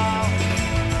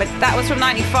 But that was from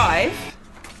 95.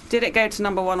 Did it go to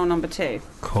number 1 or number 2?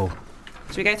 Cool.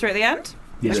 Should we go through at the end?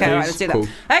 Yes, okay, all right, please. let's do Cool.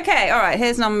 that. Okay, all right,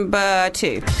 here's number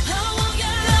 2.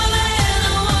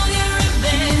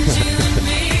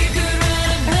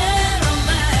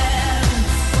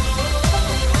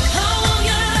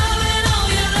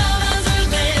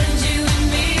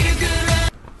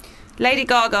 Lady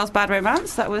Gaga's Bad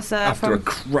Romance. That was After a from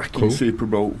cracking Super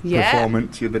Bowl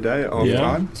performance the other day at half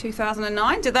time.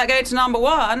 2009. Did that go to number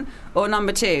 1 or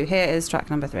number 2? Here is track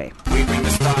number 3. We bring the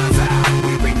stars out.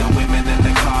 We bring the women and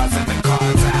the cars out.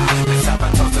 Let's have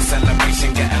a toast to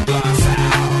celebration, get a glass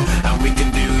out. And we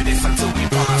can do this until we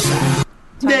pass out.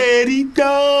 Daddy,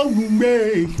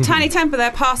 don't Tiny Temper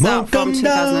there, Pass Out from Welcome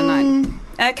 2009.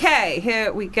 Okay,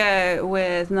 here we go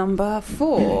with number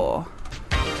 4.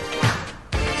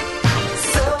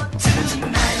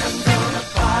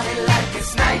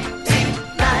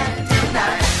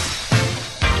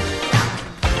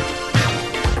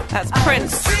 That's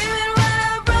Prince. He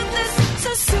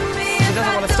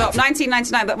doesn't want to stop.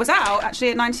 1999, but was out actually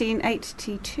in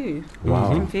 1982.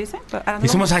 Wow. Confusing, but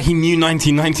It's almost like he knew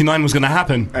 1999 was going to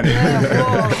happen.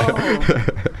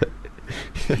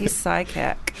 He's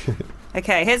psychic.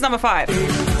 Okay, here's number 5.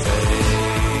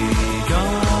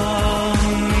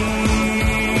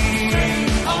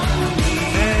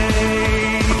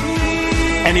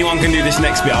 Anyone can do this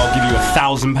next bit. I'll give you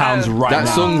 £1,000 right That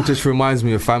now. song just reminds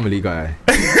me of Family Guy.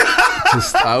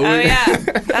 Oh yeah,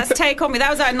 that's Take On Me. That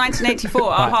was out in 1984.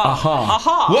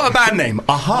 Aha. What a band name.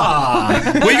 Aha.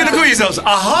 What are you going to call yourselves?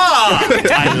 Aha.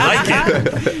 I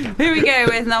like it. Here we go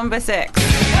with number 6.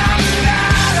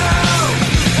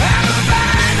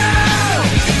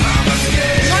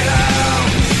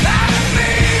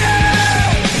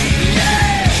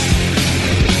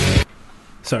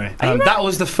 Sorry. That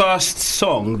was the first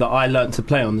song that I learnt to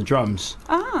play on the drums.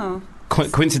 Oh.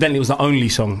 Coincidentally, it was the only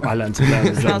song I learnt to play on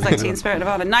the drums. Sounds like Teen Spirit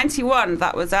Nirvana. 91,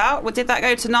 that was out. Well, did that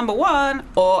go to number 1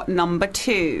 or number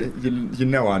 2? You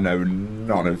know I know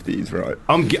none of these, right?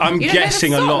 I'm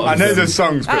guessing a lot of I know them. the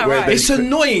songs, but right. It's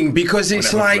annoying because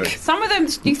it's like... Some of them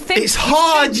you think... It's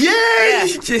hard, yeah.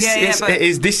 but It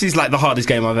is. This is like the hardest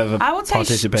game I've ever I will take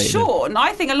participated in. Sean.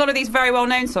 I think a lot of these very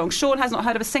well-known songs. Sean has not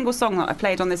heard of a single song that I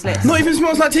played on this list. Not even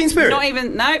Smells Like Teen Spirit? Not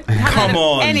even, no. Come Haven't heard of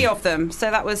on. any of them. So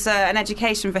that was an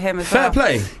education for him as Fair well.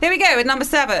 play. Here we go with number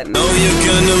 7. Know you're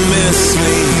gonna miss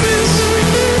me.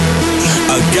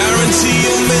 I guarantee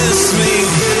you'll miss me.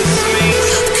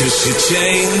 'Cause you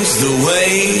changed the way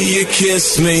you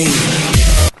kiss me.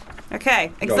 Okay,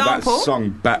 God, example. that song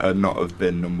better not have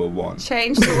been number 1.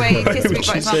 Change the way you kiss me,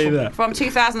 for you say example. that? From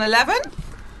 2011.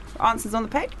 Answers on the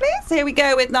page, please. Here we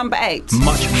go with number 8.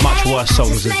 Much worse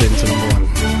songs have been to number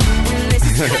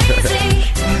 1.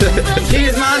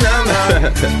 Here's my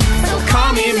number.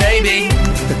 Call me maybe.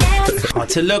 Hard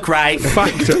to look right. Quick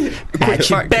At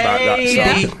your fact about that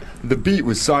baby. song. The beat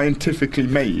was scientifically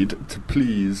made to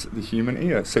please the human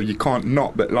ear, so you can't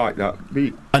not but like that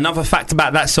beat. Another fact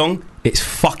about that song, it's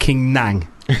fucking nang.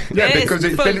 Yeah, It is because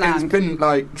it's full been lang.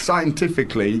 like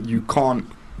scientifically you can't.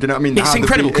 Do you know what I mean? It's How the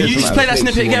incredible. beat Can is you just and play that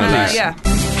everything. snippet again, please? Yeah.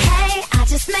 Hey, I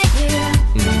just met you.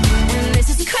 And this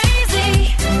is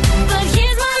crazy. But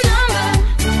here's my number.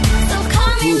 So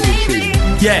call me maybe.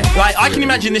 Yeah, like I can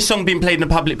imagine this song being played in a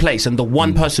public place and the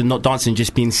one person not dancing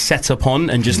just being set upon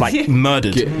and just like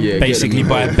murdered, Get basically them.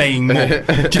 by a baying mob. Do you know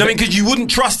what I mean? Because you wouldn't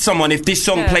trust someone if this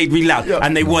song Yeah. played really loud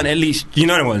and they weren't at least, you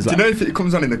know what I was Do like. you know if it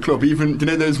comes on in the club? Even do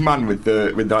you know those man with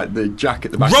like the jack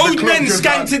at the back? of the club Roadmen just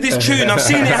skanked to this tune. I've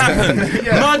seen it happen.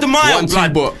 Murder Mile, 1-2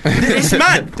 blood. bop. It's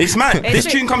mad. It's mad. It's This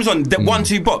true. tune comes on. The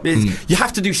 1-2 bop. You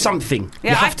have to do something. You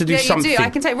have to do something. You do.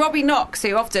 I can take Robbie Knox,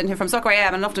 who from Soccer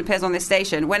AM and often appears on this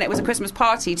station. When it was a Christmas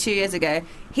party 2 years ago,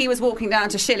 he was walking down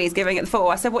to Shilly's giving it the full.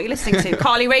 I said, "What are you listening to?"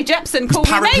 Carly Rae Jepsen. Call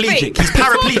me maybe. Paraplegic. He's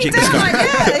paraplegic, this guy. Like,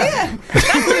 yeah.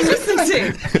 That's what he's listening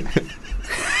to.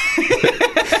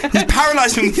 He's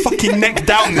paralysed from the fucking neck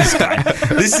down, this guy.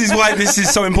 This is why this is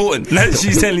so important.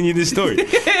 She's telling you this story.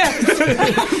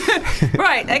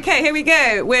 Right. Okay. Here we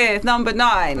go with number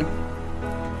 9.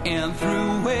 And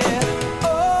through it,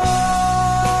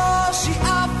 oh, she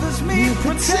offers me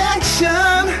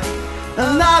Protection,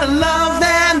 a lot of love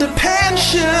and a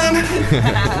pension.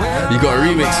 You got a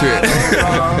remix for it.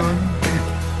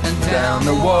 down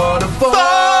the waterfall,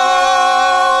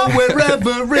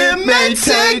 wherever it may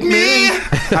take me.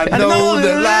 I know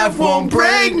that life won't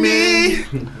break me.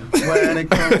 When it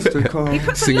comes to call. He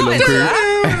puts a Sing lot along into crew.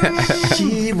 that.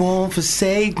 She won't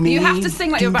forsake me. You have to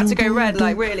sing like you're about to go red,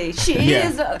 like really. She Yeah.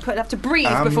 is. You have to breathe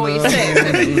I'm before you the-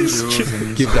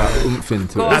 sing. Give that oomph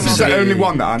into Go it. on. This is the only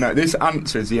one that I know. This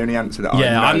answer is the only answer that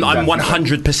Yeah, I know. I'm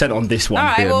definitely. 100% on this one. All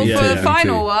right. Yeah, Well, me for too, the me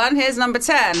final too. one, here's number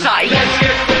 10.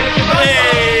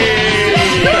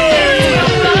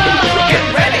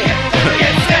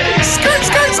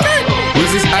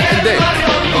 Was this Ant and Deck?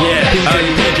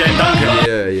 PJ and Duncan.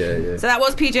 Yeah. So that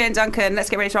was PJ and Duncan. Let's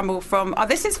get ready to rumble from.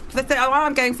 This is the one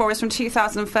I'm going for is from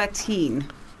 2013.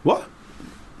 What?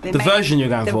 They The made- version you're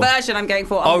going the for? version I'm going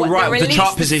for. Oh, what- right, they the released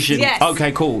chart position. Yes.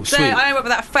 Okay, cool, So sweet. I don't know whether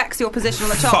that affects your position on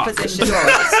the chart Fuck. position.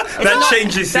 That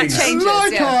changes That things. changes.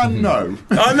 Like yeah. I know.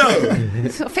 I know.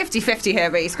 It's 50-50 here,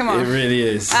 Reese. Come on. It really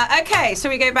is. Okay, so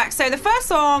we go back. So the first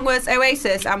song was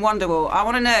Oasis and Wonderwall. I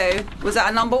want to know, was that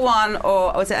a number 1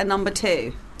 or was it a number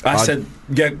 2? I said,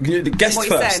 guess What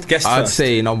you first. said? Guess I'd first.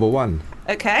 say number 1.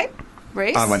 Okay,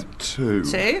 Reese. I went 2.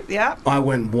 2. Yeah. I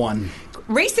went 1.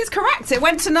 Reese is correct. It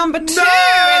went to number 2 in the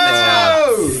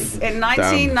charts in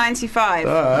 1995.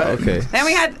 Okay. Then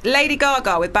we had Lady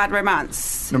Gaga with Bad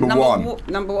Romance. Number 1.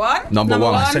 Number 1. Number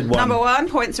one. I said 1. Number 1.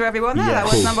 Points to everyone there. Yeah, That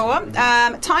was cool. number 1.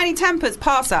 Tiny Tempers,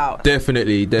 Pass Out.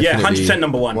 Definitely. Yeah, 100%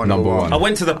 number 1. Number one. I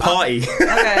went to the party.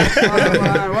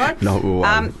 Okay. one. Number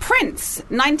 1. Prince,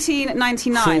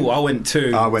 1999. Cool, I went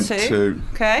 2. I went 2.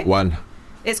 Okay. 1.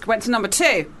 It went to number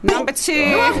 2. Number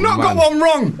 2. No, I've not got Man. one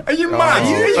wrong. Are you mad?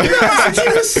 You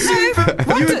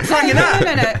Wonder- were banging no,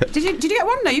 that. no. Did you get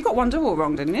one? No, you got Wonderwall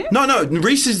wrong, didn't you? No,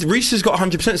 Reese has got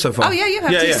 100% so far. Oh, yeah, you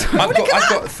have Yeah, to. yeah. Oh, look at I've that.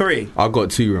 got 3. I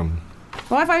got 2 wrong.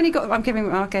 Well,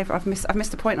 I've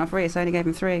missed a point off Reese. I only gave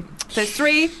him 3. So it's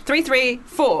 3, 3, 3,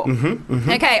 4.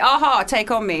 Okay, Aha, Take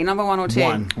On Me, number 1 or 2?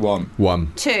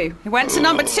 1. 2. It went to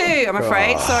number 2, I'm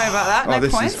afraid. Sorry about that. No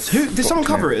this points. is- Who did someone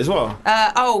cover it as well?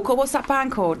 What's that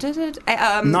band called? Nine-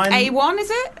 A1, is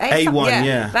it? A1,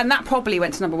 yeah. And that probably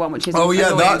went to number 1, which is Oh yeah,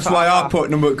 annoying that's for why Aha. I put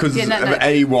number because Yeah, no.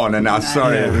 A1 and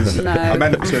sorry, it was, No, I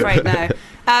meant I'm to. afraid no.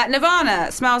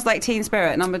 Nirvana, Smells Like Teen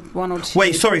Spirit, number 1 or 2.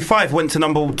 Wait, sorry, 5 went to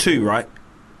number 2, right?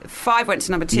 5 went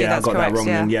to number 2, Yeah, that's I got correct. that wrong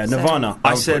then. Yeah, So- Nirvana.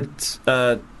 I said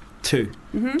 2.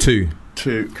 2.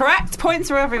 2. Correct, points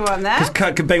for everyone there. Because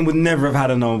Kurt Cobain would never have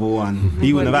had a number 1.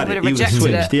 He wouldn't have had it. Would He have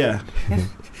would rejected have switched. it. Yeah.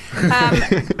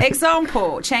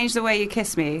 Example, Change the Way You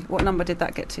Kiss Me. What number did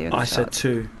that get to? in the I said charts?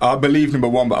 2. I believe number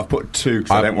 1, but I've put 2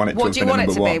 because I don't want it to What have do you been want it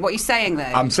number to 1. be? What are you saying though?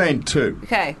 I'm saying 2.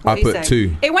 Okay, I what are you put saying?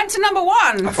 2. It went to number 1.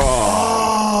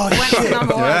 Oh, It went to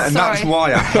number 1. Yeah, and sorry. that's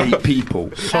why I hate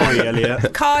people. sorry,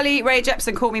 Elliot. Carly Rae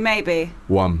Jepsen, Call Me Maybe.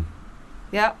 1.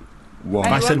 Yep. 1.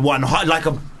 I said 1.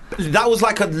 That was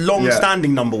like a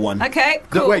long-standing number 1. Okay,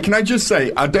 cool. Wait, can I just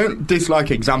say, I don't dislike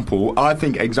Example. I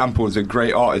think Example is a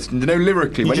great artist. And,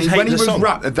 lyrically, You when just he hate the was song.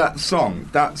 rapped that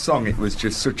song, it was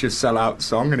just such a sellout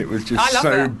song, and it was just I love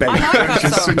so it. bait. I like It was that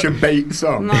just song. such a bait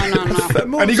song.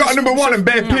 No. And he got a number 1 and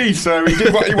bare peace, so he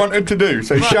did what he wanted to do.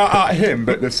 So shout out him,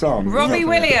 but the song. Robbie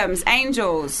Williams,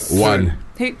 Angels. 1.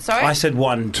 Who? Sorry. I said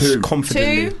 1, 2.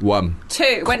 confidently. 1.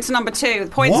 2 went to number 2.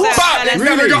 Points What? there. Fuck! Ellis. He's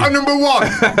never got a number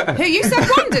 1. Who you said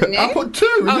 1, didn't you? I put 2.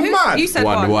 Oh, Are you who? mad? You said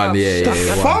 1. 1. Yeah.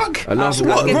 Fuck! I love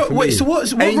What, that. wait, so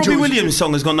what Robbie Angels. Williams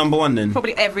song has gone number 1 then?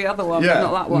 Probably every other one, Yeah,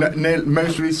 but not that one.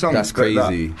 most of his songs. That's got that.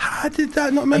 crazy. How did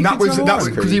that not make And it that was to number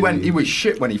 1? because he was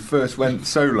shit when he first went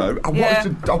solo.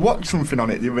 I watched something on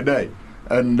it the other day,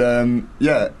 and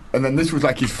and then this was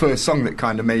like his first song that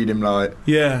kind of made him like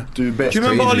Yeah. do a bit. Do you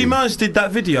remember crazy. Ollie Murs did that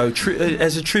video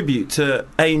as a tribute to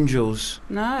Angels?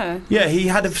 No. Yeah, he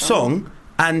had a song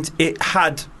and it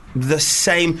had the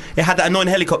same. It had that annoying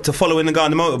helicopter following the guy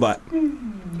on the motorbike.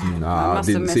 Nah, I must have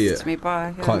didn't missed see it. it. Me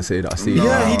by, yeah. Can't say that I see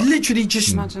Yeah, it. he literally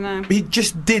just Imagine that. he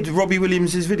just did Robbie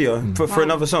Williams' video for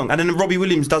another song, and then Robbie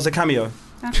Williams does a cameo.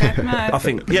 Okay, no. I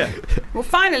think, yeah, Well,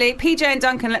 finally, PJ and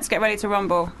Duncan, let's get ready to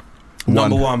rumble.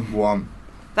 number 1. 1.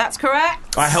 That's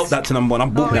correct. I helped that to number 1. I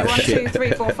bought that 1, shit. 2,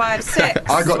 3, 4, 5, 6.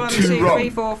 I got 1, 2 2, wrong. 3,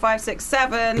 4, 5, 6,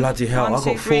 7. Bloody hell, 1, I 2,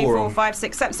 got 3, 4 4, wrong. 5,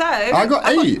 6, 7. So I got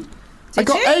 8. I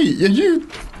got 8. Yeah, you.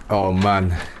 Oh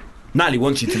man. Natalie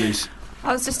wants you to lose.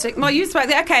 I was just well, you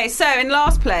spoke. Okay, so in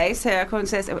last place here, according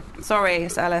to this, sorry,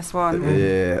 it's LS1.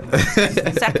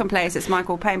 Yeah. Second place, it's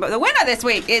Michael Payne. But the winner this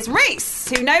week is Reese,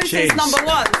 who knows his Jeez. number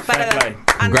 1 better play.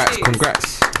 than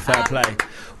Congrats. Fair play.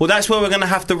 Well, that's where we're going to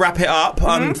have to wrap it up.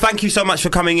 Thank you so much for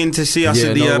coming in to see us Yeah,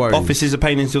 at the no worries. offices of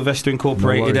Payne and Sylvester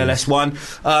Incorporated, No worries.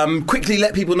 LS1. Quickly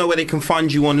let people know where they can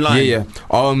find you online. Yeah.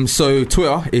 So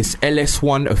Twitter is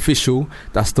LS1 official.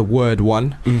 That's the word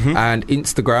 1. And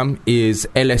Instagram is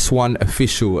LS1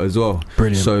 official as well.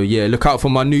 Brilliant. So yeah, look out for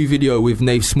my new video with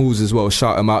Nave Smalls as well.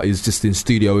 Shout him out. He's just in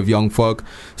studio with Young Thug.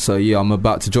 So yeah, I'm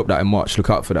about to drop that in March.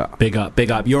 Look out for that. Big up, big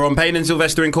up. You're on Payne and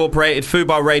Sylvester Incorporated,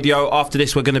 Fubar Radio. After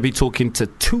this, we're going to be talking to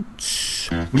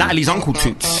Toots. Natalie's uncle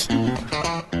Toots.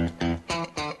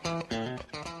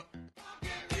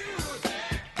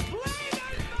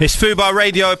 It's Fubar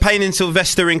Radio, Payne and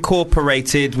Sylvester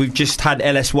Incorporated. We've just had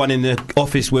LS1 in the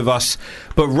office with us,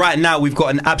 but right now we've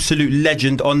got an absolute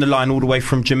legend on the line all the way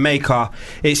from Jamaica.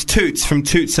 It's Toots from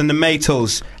Toots and the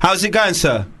Maytals. How's it going,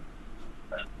 sir?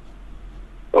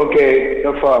 Okay,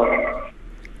 so far.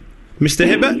 Mr.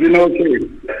 Hibbert? Doing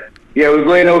okay. Yeah, we're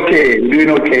going okay. We're doing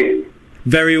okay.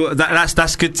 Very well.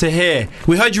 That's good to hear.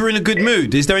 We heard you were in a good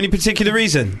mood. Is there any particular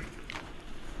reason?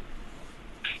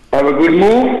 Have a good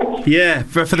move? Yeah,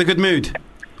 for the good mood.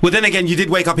 Well, then again, you did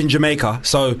wake up in Jamaica,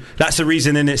 so that's a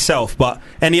reason in itself. But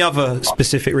any other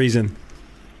specific reason?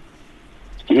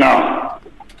 No.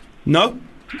 No?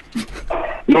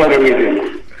 No other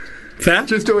reason. Fair?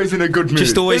 Just always in a good mood.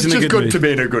 Just always it's in a just good good mood. to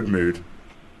be in a good mood.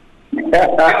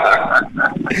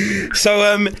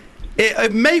 So,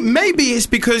 maybe it's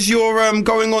because you're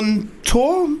going on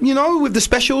tour, you know, with the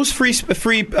specials, three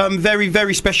very,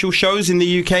 very special shows in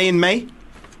the UK in May.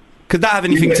 Could that have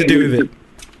anything to do with it?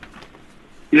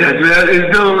 Yes,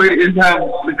 well,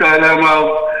 it's because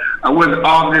I was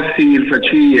off the scene for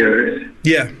 3 years.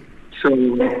 Yeah. So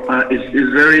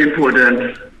it's very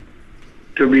important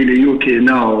to be in the UK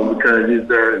now because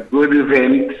it's a good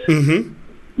event,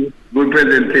 good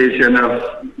presentation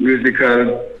of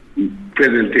musical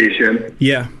presentation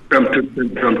Yeah. from Toots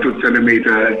and the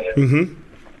Maytals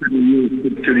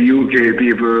to the UK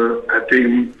people. I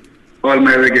think all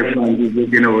my reggae fans is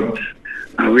looking out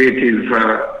and waiting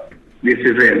for this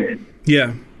event.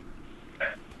 Yeah.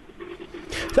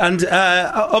 And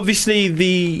obviously,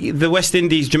 the West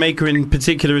Indies, Jamaica in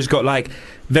particular, has got like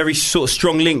very sort of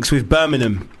strong links with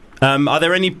Birmingham. Are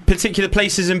there any particular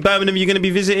places in Birmingham you're going to be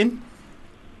visiting?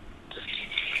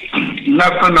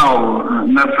 Not for now.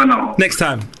 Not for now. Next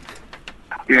time.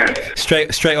 Yes.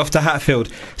 Straight off to Hatfield.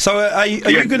 So are you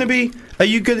going to be? Are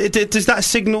you good? Does that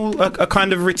signal a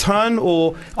kind of return,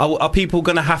 or are people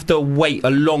going to have to wait a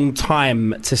long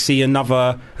time to see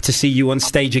you on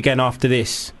stage again after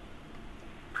this?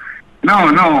 No.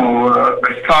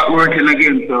 I start working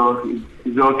again, so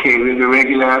it's okay. We'll be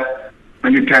regular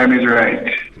when the time is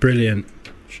right. Brilliant.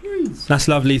 That's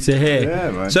lovely to hear.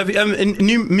 Yeah, man. So,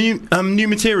 new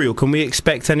material. Can we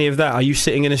expect any of that? Are you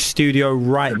sitting in a studio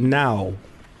right now?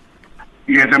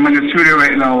 Yes, I'm in the studio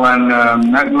right now, and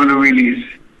I'm not going to release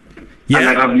a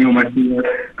lot of new material.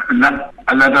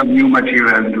 A lot of new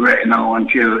material right now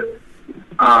until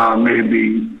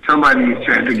maybe somebody is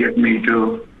trying to get me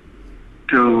to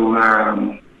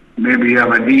maybe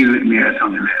have a deal with me or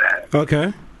something like that.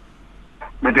 Okay.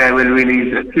 But I will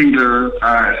release a single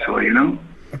or so, you know.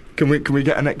 Can we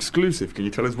get an exclusive? Can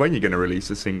you tell us when you're going to release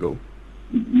a single?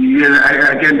 Yeah,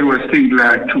 I can do a single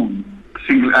or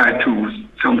two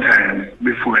sometimes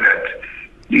before that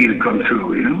deal come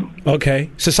through, you know. Okay.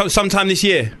 So sometime this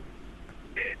year.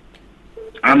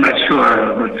 I'm not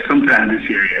sure, but sometime this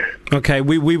year, yeah. Okay.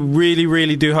 We really,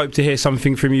 really do hope to hear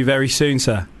something from you very soon,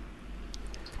 sir.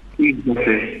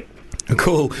 Okay.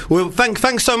 Cool. Well,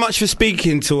 thanks so much for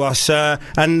speaking to us,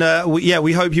 and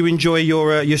we hope you enjoy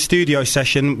your studio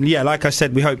session. Yeah, like I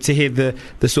said, we hope to hear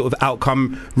the sort of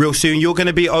outcome real soon. You're going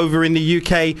to be over in the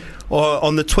UK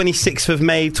on the 26th of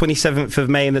May, 27th of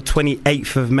May, and the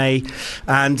 28th of May,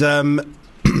 and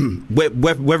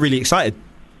we're really excited.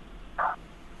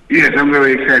 Yes, I'm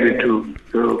very excited too.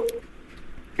 So,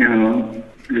 you know,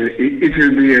 it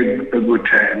will be a good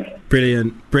time.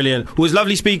 Brilliant. Well, it was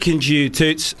lovely speaking to you,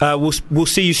 Toots. We'll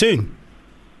see you soon.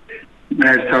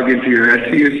 Nice talking to you.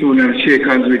 I'll see you soon and shake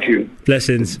hands with you.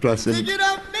 Blessings. Blessings.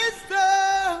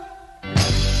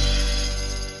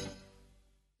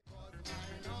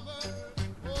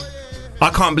 I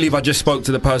can't believe I just spoke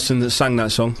to the person that sang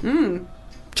that song.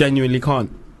 Genuinely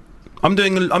can't. I'm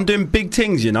doing big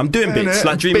things, you know. I'm doing bits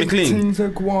like Dream Big McLean. things are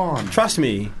gone. Trust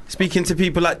me, speaking to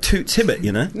people like Toots Hibbert,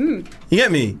 you know. You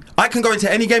get me? I can go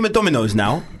into any game of dominoes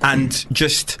now and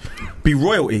just be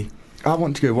royalty. I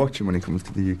want to go watch him when he comes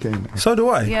to the UK now. So do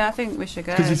I. Yeah, I think we should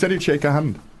go. Because he said he'd shake a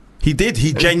hand. He did.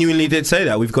 He genuinely did say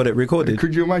that. We've got it recorded.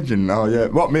 Could you imagine? Oh yeah,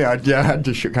 what me? I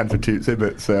just shook hands with Toots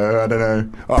Hibbert, so I don't know.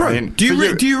 Bro, I mean, do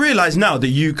you realise now that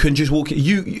you can just walk?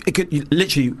 You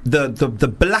literally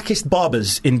the blackest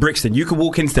barbers in Brixton. You can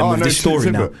walk into them with this story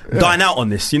Toots now. Hibbert, yeah. Dine out on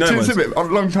this. You know, Toots what? Hibbert, a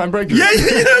long time breaker. Yeah,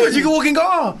 you know, you can walk in and go,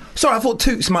 oh, sorry, I thought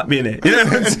Toots might be in it. You know,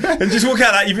 and just walk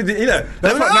out like, you know. That's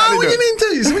Like, what Natalie what do you does. mean,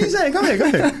 Toots? What are you saying? Go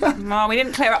here. Well, we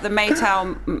didn't clear up the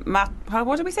Maytal.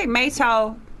 What did we say?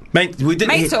 Maytal. Mate, we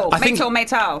didn't. Maytal. I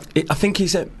think he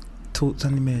said Toots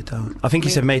and Maytal. I think he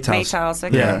said Maytals. Maytals,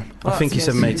 okay. Yeah, Well, I think he that's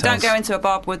said good. Maytals. Don't go into a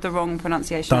bar with the wrong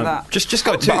pronunciation of that. Just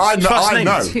go Toots. But I know. First I name.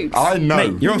 know. Toots. I know.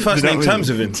 Mate, you're on first You know name what I terms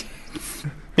mean? with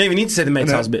him. Yeah, we need to say the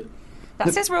Maytals bit.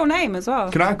 That's his real name as well.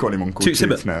 Can I call him Uncle Toots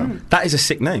Toots Hibbert. now? That is a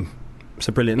sick name. It's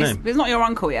a brilliant name. He's not your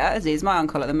uncle yet, is he? He's my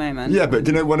uncle at the moment. Yeah, but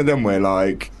do you know one of them where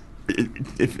like,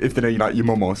 if they know you like your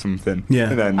mum or something, Yeah.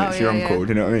 and then Oh, it's your yeah, uncle. yeah. Do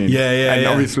you know what I mean? Yeah, And yeah.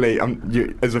 obviously,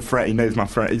 as a friend, he knows my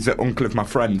friend. He's the uncle of my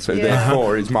friend, so Yeah.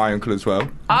 therefore he's my uncle as well.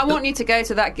 I want you to go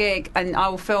to that gig, and I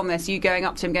will film this. You going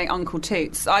up to him, going Uncle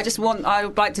Toots. I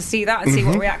would like to see that and see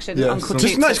what reaction Yeah, Uncle so- Toots.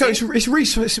 Just no, will it's do.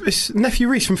 Reese. It's nephew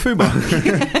Reese from Fubar.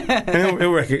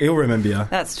 he'll remember you.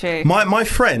 That's true. My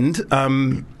friend.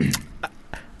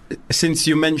 Since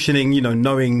you're mentioning,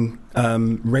 knowing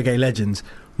reggae legends,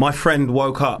 my friend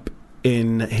woke up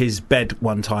in his bed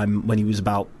one time when he was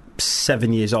about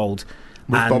 7 years old.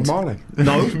 With and Bob Marley.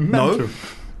 No, Mental.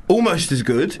 almost as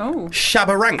good. Oh.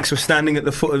 Shabba Ranks was standing at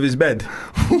the foot of his bed.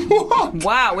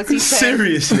 Wow, was he saying,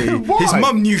 Seriously, Why? his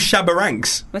mum knew Shabba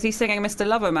Ranks. was he singing Mr.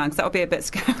 Loverman? Because that would be a bit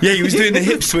scary. Yeah, he was doing the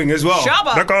hip swing as well.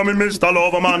 Shabba. They call me Mr.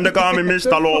 Loverman, they call me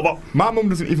Mr. Lover. My mum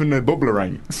doesn't even know Bubbler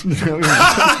Ranks. You know what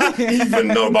I mean? Even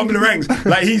no Bubbler Ranks.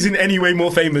 Like, he's in any way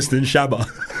more famous than Shabba.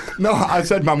 No, I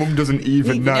said my mum doesn't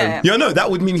even know. Yeah. Yeah, no, that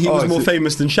would mean he Oh, was is more it-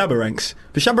 famous than Shabba Ranks.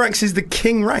 But Shabba Ranks is the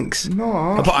King Ranks.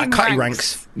 No, But Cutty Ranks.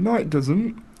 Ranks. no, it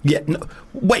doesn't. Yeah, no.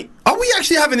 Wait, are we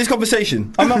actually having this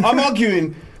conversation? I'm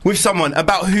arguing with someone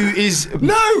about who is...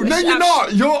 No, you're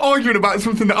not. You're arguing about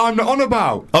something that I'm not on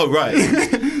about. Oh, right.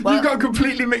 You got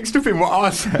completely mixed up in what I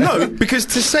said. No, because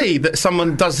to say that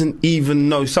someone doesn't even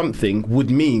know something would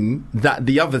mean that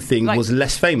the other thing Like, was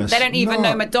less famous. They don't even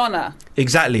No. know Madonna.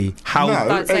 Exactly. How... No,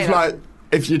 Don't say it's that. like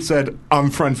if you'd said, I'm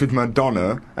friends with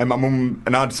Madonna, and my mum,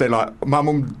 and I'd say, like, my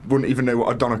mum wouldn't even know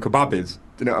what a doner kebab is.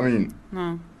 Do you know what I mean?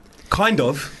 No. Kind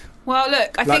of. Well,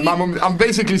 look, I Like, think my mum, I'm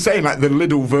basically saying, like, the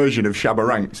Lidl version of Shabba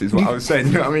Ranks is what I was saying.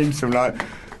 You know what I mean? So, like,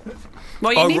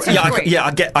 well, you need to agree.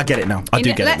 I get it now. I do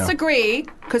get it now. Let's agree,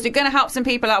 because we're going to help some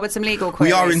people out with some legal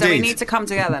queries. We are So we indeed. need to come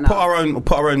together now. Put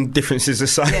our own differences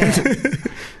aside. Yeah.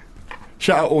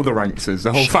 shout out all the Rankses,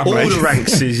 the whole family. All the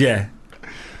Rankses, yeah.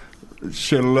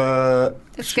 Shall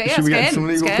Let's get, we get some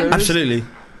legal queries? Absolutely.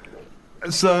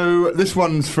 So, this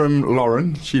one's from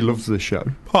Lauren. She loves the show.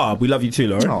 Ah, we love you too,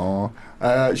 Lauren.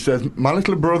 Aww. She says, my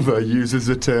little brother uses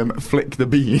the term flick the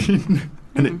bean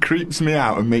and it creeps me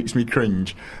out and makes me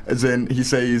cringe. As in, he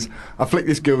says, I flicked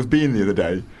this girl's bean the other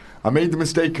day. I made the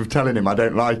mistake of telling him I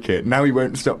don't like it. Now he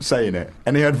won't stop saying it.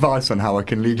 Any advice on how I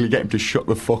can legally get him to shut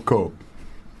the fuck up?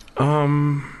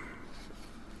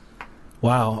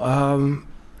 Wow.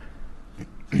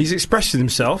 He's expressing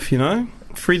himself, you know?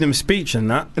 Freedom of speech and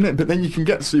that. Isn't it? But then you can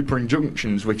get super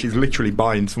injunctions, which is literally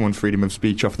buying someone's freedom of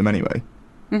speech off them anyway.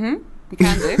 You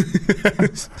can do.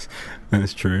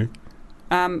 That's true.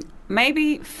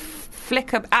 Maybe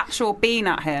flick an actual bean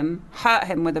at him, hurt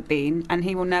him with a bean, and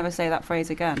he will never say that phrase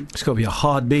again. It's got to be a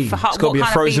hard bean. For It's got to what be a kind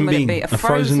of frozen bean would it bean. be? A A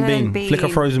frozen frozen bean. Flick a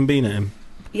bean. frozen bean at him.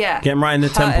 Yeah. Get him right in the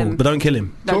Hurt temple, him. but don't kill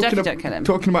him. No, definitely don't kill him.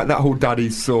 Talking about that whole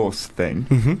daddy's sauce thing,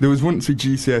 there was once a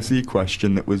GCSE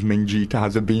question that was Minjita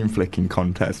has a bean flicking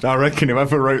contest. I reckon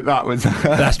whoever wrote that was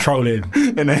That's trolling.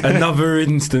 Another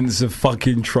instance of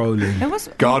fucking trolling. It was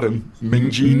got him.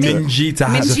 Minjita. Minjita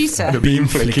has Minjita. a bean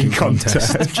flicking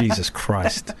contest. Jesus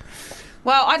Christ.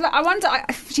 Well, I wonder.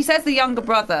 She says the younger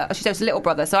brother. She says little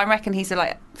brother. So I reckon he's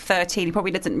like 13. He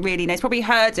probably doesn't really know. He's probably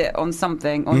heard it on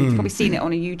something, or he's probably seen it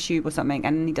on a YouTube or something,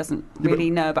 and he doesn't really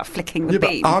know about flicking the Yeah, but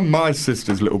bean. I'm my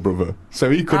sister's little brother,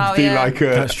 so he could be yeah. like a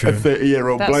That's true.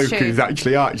 30-year-old That's bloke true. who's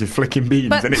actually out just flicking beans,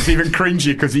 But- and it's even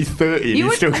cringy because he's 30 and you he's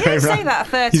would still going say around. that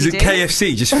at 30. He's at dude.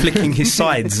 KFC just flicking his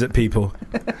sides at people.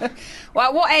 Well,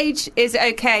 at what age is it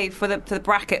okay for the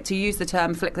bracket to use the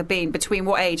term flick the bean? Between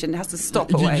what age, and it has to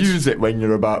stop at You what age? use it when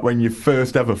you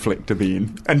first ever flicked a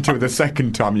bean, until the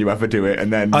second time you ever do it,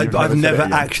 and then I've said never it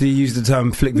again. actually used the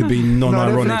term flick the bean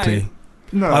non-ironically.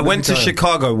 No, I went to don't.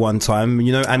 Chicago one time,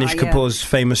 you know, Anish yeah. Kapoor's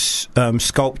famous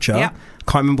sculpture. Yeah.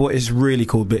 Can't remember what it's really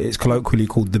called, but it's colloquially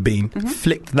called the bean.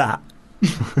 Flicked that.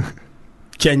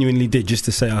 Genuinely did, just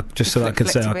so that I could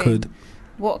say Flicked I the could. bean.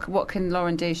 What can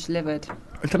Lauren do? She's livid.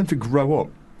 I tell him to grow up.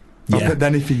 Yeah. But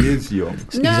then if he is young,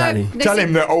 Exactly. tell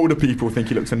him that older people think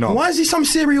he looks a knob. Why is he some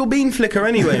serial bean flicker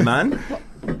anyway, man?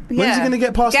 When's he going to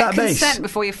get past that base? Get consent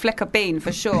before you flick a bean,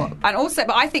 for sure. And also,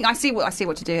 but I think I see what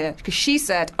to do here, because she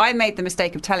said I made the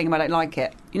mistake of telling him I don't like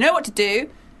it. You know what to do?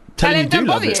 Tell him you do don't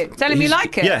love bother it. you. Tell him you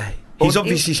like it. Yeah, he's Or-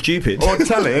 obviously stupid. Or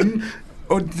tell him,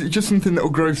 or just something that will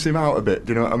gross him out a bit.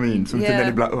 Do you know what I mean? Something Yeah. that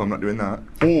he'd be like, oh, I'm not doing that.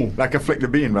 Like I flick the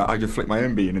bean, right? I just flick my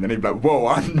own bean, and then he'd be like, whoa,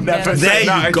 I'm never Yeah. saying There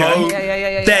that you go. again.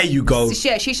 Yeah. There you go.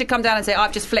 So she should come down and say,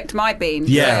 I've just flicked my bean.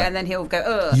 Yeah. And then he'll go,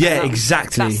 ugh. Yeah, no,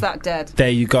 exactly. That's that dead. There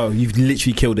you go. You've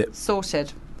literally killed it.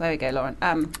 Sorted. There you go, Lauren.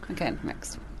 Okay,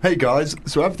 next. Hey guys,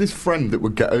 so I have this friend that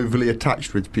would get overly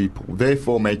attached with people,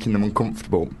 therefore making them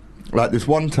uncomfortable. Like this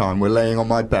one time, we're laying on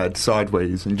my bed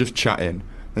sideways and just chatting,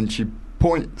 and she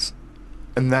points,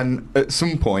 and then at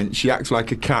some point she acts like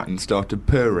a cat and started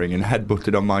purring and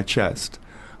headbutted on my chest.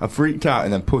 I freaked out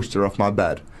and then pushed her off my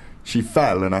bed. She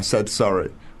fell and I said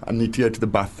sorry. I need to go to the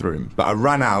bathroom, but I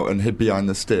ran out and hid behind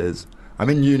the stairs. I'm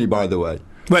in uni, by the way.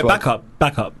 Wait, So back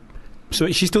up. So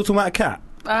she's still talking about a cat?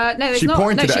 No, it's She not.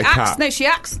 pointed no, at she a acts, cat. No,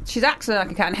 she's acting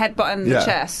like a cat and headbutting Yeah. the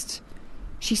chest.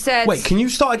 She said. Wait, can you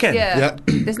start again? Yeah.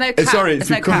 There's no cat. Sorry, it's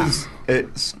There's no cat. because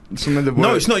it's some of the words.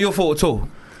 No, it's not your fault at all.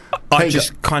 I Hey,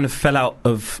 just kind of fell out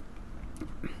of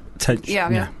tension. Yeah.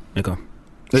 There you go.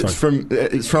 It's from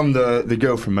the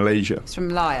girl from Malaysia. It's from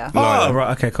Liar. Oh,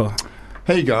 right, okay, cool.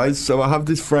 Hey guys, so I have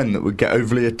this friend that would get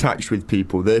overly attached with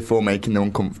people, therefore making them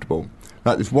uncomfortable.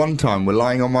 Like this one time, we're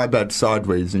lying on my bed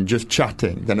sideways and just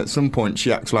chatting, then at some point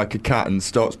she acts like a cat and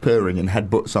starts purring and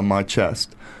headbutts on my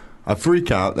chest. I freak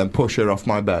out, then push her off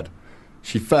my bed.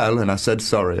 She fell and I said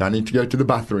sorry, I need to go to the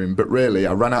bathroom, but really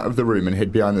I ran out of the room and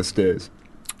hid behind the stairs.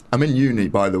 I'm in uni,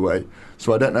 by the way,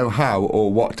 so I don't know how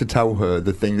or what to tell her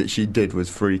the thing that she did was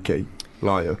freaky.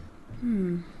 Liar.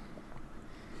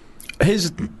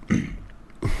 Here's...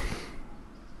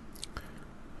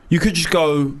 You could just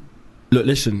go, look,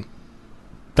 listen,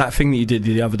 that thing that you did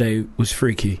the other day was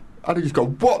freaky. I'd just go,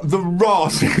 what the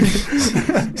Ross?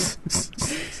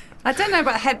 I don't know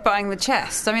about headbutting the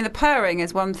chest. I mean, the purring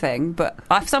is one thing, but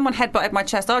if someone headbutted my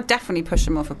chest, I'd definitely push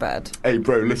them off a bed. Hey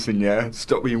bro, listen, yeah?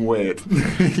 Stop being weird.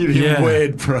 You're Yeah.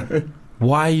 weird, bro.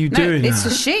 Why are you No, doing it's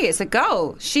that? a she. It's a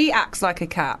girl. She acts like a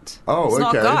cat. Oh, it's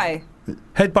not a okay. guy.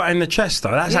 Headbutt in the chest,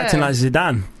 though. That's Yeah. acting like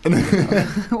Zidane.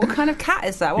 What kind of cat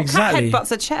is that? What Exactly. cat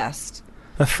headbutts a chest?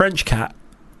 A French cat.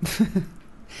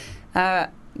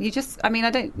 You just, I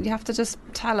mean, you have to just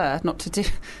tell her not to do,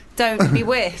 don't be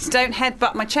weird. Don't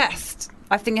headbutt my chest.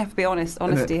 I think you have to be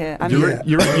honesty here. I mean,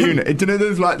 You're a unit. Do you know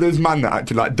there's like those man that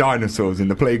acted like dinosaurs in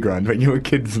the playground when you were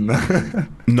kids and that?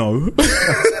 No.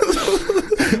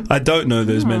 I don't know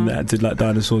those men that acted like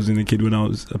dinosaurs in the kid when I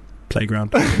was a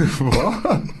playground.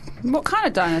 What? what kind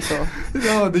of dinosaur?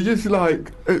 No, they just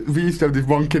like we used to have this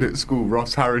one kid at school,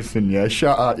 Ross Harrison. Yeah,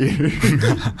 shout out you.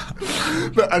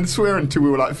 And swear until we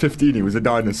were like 15, he was a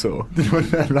dinosaur.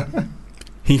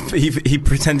 He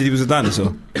pretended he was a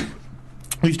dinosaur.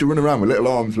 He used to run around with little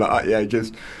arms like that, yeah,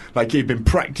 just like he'd been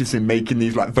practicing making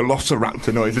these like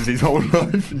velociraptor noises his whole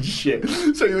life and shit.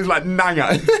 So he was like nang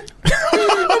at it.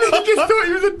 And he just thought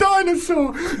he was a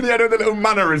dinosaur. And he had all the little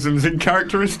mannerisms and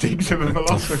characteristics of a Oh,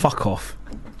 velociraptor. fuck off.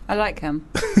 I like him.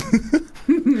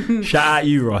 Shout out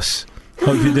you, Ross.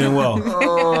 Hope you're doing well.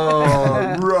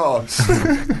 Oh, Ross.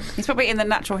 He's probably in the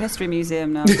Natural History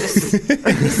Museum now.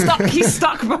 He's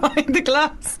stuck behind the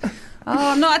glass.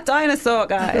 Oh, I'm not a dinosaur,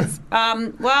 guys.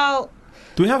 Well,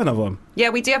 Do we have another one? yeah,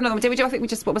 we do have another one. Did we do? I think we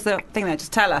just. What was the thing there?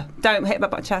 Just tell her. Don't hit her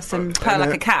by chest and purr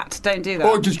like a cat. Don't do that.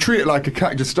 Or just treat it like a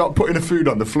cat. Just start putting her food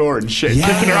on the floor and shit. Yeah.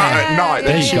 Kicking her out at night.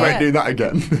 Then Yeah, she yeah. won't do that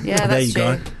again. yeah, that's There you true.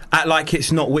 go. Act like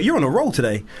it's not weird. You're on a roll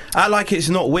today. Act like it's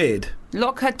not weird.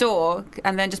 Lock her door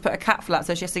and then just put a cat flap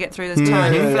so she has to get through this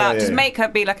tiny yeah, flap. yeah, Just yeah. make her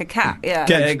be like a cat. Yeah.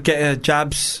 Get her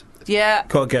jabs. Yeah.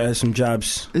 Gotta get her some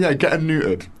jabs. Yeah, get her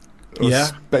neutered. Or Yeah.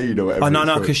 spayed or whatever. Oh, no, it's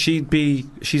called. because she'd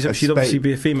A obviously spade.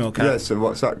 be a female cat. Yeah, so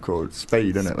what's that called?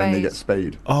 Spade, isn't it? When they get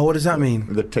spayed. Oh, what does that mean?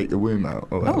 They take the womb out.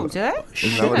 Or whatever. Oh, do they?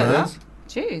 Isn't that what it is?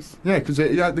 Jeez. Yeah, because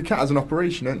the cat has an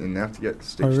operation, don't they? And they have to get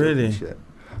stitched up really? and shit.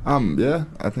 Yeah,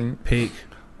 I think. Peak.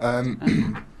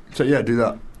 So yeah, do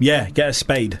that. Yeah, get a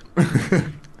spade.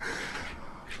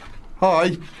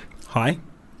 Hi. Hi.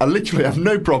 I literally have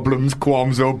no problems,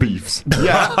 qualms, or beefs.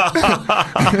 Yeah,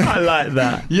 I like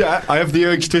that. yeah, I have the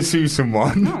urge to sue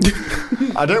someone.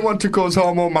 I don't want to cause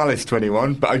harm or malice to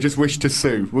anyone, but I just wish to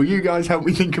sue. Will you guys help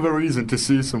me think of a reason to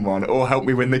sue someone, or help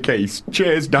me win the case?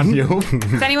 Cheers, Daniel.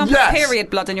 Does anyone Yes. put period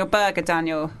blood in your burger,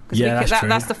 Daniel? 'Cause Yeah, that's true.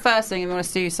 that's the first thing if you want to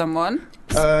sue someone.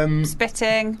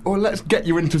 Spitting. Or let's get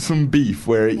you into some beef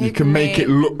where you can make it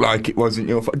look like it wasn't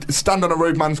your fault. Stand on a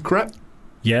roadman's crep.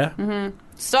 Yeah.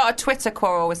 Start a Twitter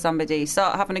quarrel with somebody.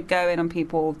 Start having a go in on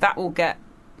people. That will get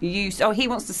used. Oh, he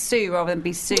wants to sue rather than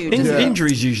be sued. Yeah.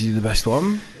 Injury's usually the best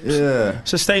one. Yeah.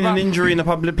 Sustain an injury in a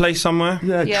public place somewhere.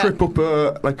 Yeah, Yeah. trip up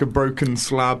a broken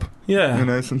slab. Yeah. You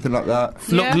know, something like that.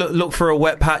 Yeah. Look for a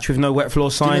wet patch with no wet floor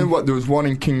Do sign. you know what? There was one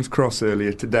in King's Cross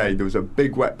earlier today. There was a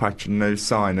big wet patch and no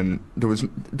sign, and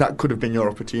that could have been your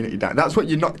opportunity, Dan. That's what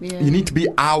Yeah. you need to be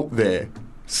out there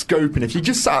scoping. If you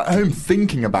just sat at home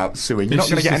thinking about suing, you're This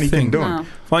not going is to get the anything thing. done. No.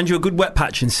 Find you a good wet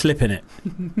patch and slip in it.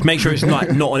 Make sure it's not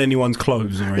on anyone's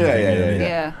clothes or anything.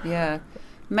 yeah. Yeah.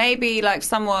 Maybe like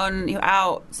someone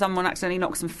accidentally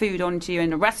knocks some food onto you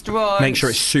in a restaurant. Make sure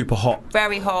it's super hot.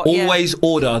 very hot. yeah. Always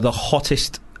order the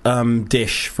hottest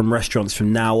dish from restaurants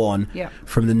from now on. Yeah.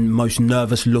 From the most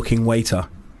nervous looking waiter.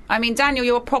 I mean, Daniel,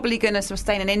 you're probably going to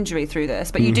sustain an injury through this,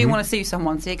 but you do want to sue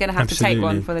someone, so you're going to have to take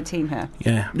one Absolutely. for the team here.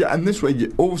 Yeah. Yeah, and this way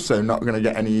you're also not going to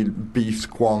get any beefs,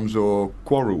 qualms, or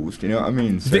quarrels. Do you know what I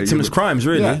mean? So Victimless you'll be- crimes,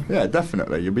 really. Yeah,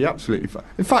 definitely. You'll be absolutely fine.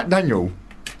 In fact, Daniel,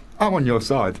 I'm on your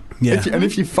side. Yeah. And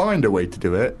if you find a way to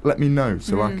do it, let me know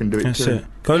so I can do it That's too. it.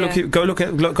 Go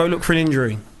look for an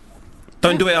injury.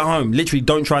 Don't do it at home. Literally,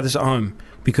 don't try this at home,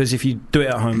 because if you do it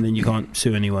at home, then you can't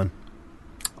sue anyone.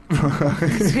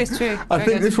 It's true. I Very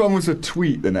think good. this one was a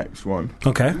tweet, the next one.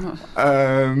 Okay.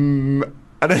 I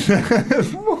don't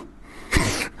know.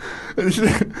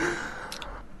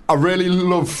 I really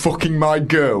love fucking my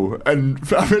girl, and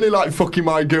I really like fucking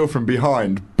my girl from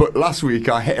behind. But last week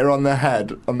I hit her on the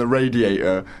head on the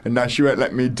radiator, and now she won't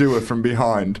let me do her from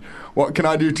behind. What can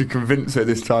I do to convince her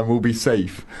this time we'll be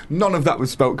safe? None of that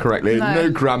was spelt correctly. No. No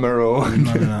grammar or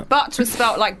None of that. Butt was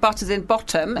spelt like butters in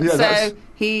bottom, Yeah, that's- so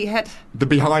he had the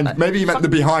behind. Maybe he meant the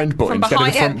behind butt from instead behind.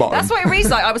 of the front Yeah, bottom. that's what it reads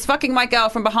like. I was fucking my girl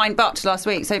from behind butt last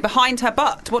week. So behind her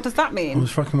butt. What does that I mean?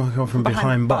 was fucking my girl from Behind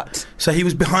behind butt. So he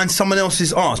was behind someone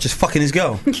else's arse, just fucking his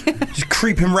girl. Just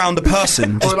creeping round the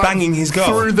person, just Or, like, banging his girl.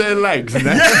 through their legs. And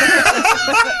then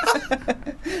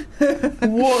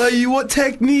What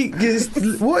technique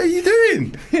what are you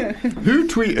doing? Who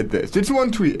tweeted this? Did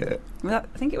someone tweet it? Well,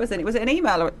 I think it was an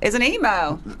email. It's an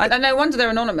email. I no wonder they're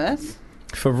anonymous.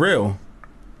 For real?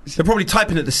 They're probably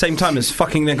typing at the same time as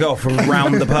fucking their girl from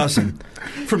around the person.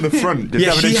 From the front. just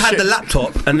Yeah, having she a had shit. the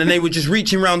laptop, and then they were just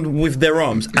reaching around with their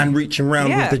arms and reaching around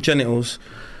Yeah. with the genitals.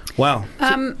 Wow.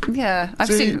 Yeah, I've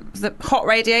So seen the hot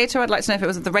radiator. I'd like to know if it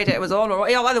was the radiator was on, or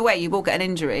either way, you will get an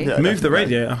injury. Yeah, Move the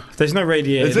definitely. radiator. If there's no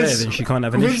radiator Is this- there, then she can't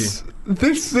have an issue. Was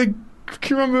this the...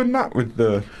 Can you remember that with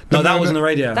the... No, that wasn't the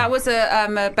radiator. That was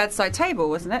a bedside table,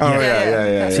 wasn't it? Oh, yeah.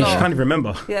 That's See, she not- can't even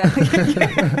remember. Yeah.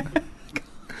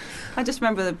 I just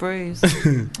remember the bruise.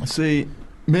 See,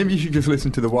 maybe you should just listen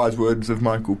to the wise words of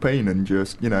Michael Payne and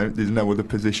just, there's no other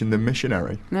position than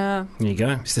missionary. No, There you go.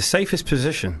 It's the safest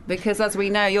position. because as we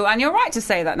know, you're right to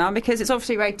say that now, because it's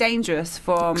obviously very dangerous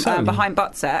from Exactly. behind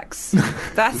butt sex.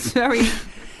 It's very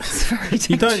dangerous.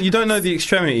 You don't know the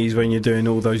extremities when you're doing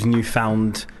all those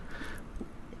newfound,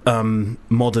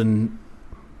 modern,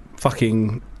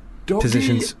 fucking Doggy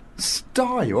positions.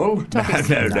 style? No. What's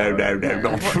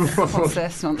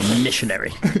this nonsense?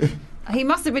 Missionary. He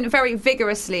must have been very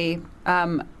vigorously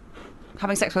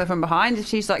having sex with her from behind if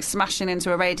she's like smashing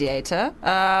into a radiator.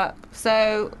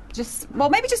 So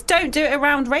maybe just don't do it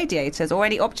around radiators or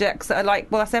any objects that are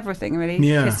like, well, that's everything really.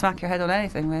 Yeah. You can smack your head on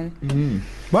anything really.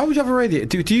 Why would you have a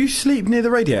radiator? Do you sleep near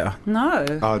the radiator? No,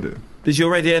 I do. Is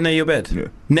your radiator near your bed? Yeah.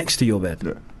 Next to your bed?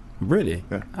 Yeah. Really?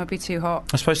 I'd be too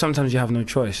hot. I suppose sometimes you have no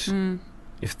choice.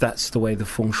 If that's the way the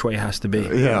feng shui has to be.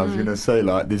 Yeah, I was going to say,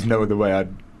 there's no other way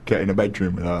I'd get in a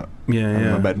bedroom without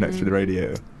having my bed next to the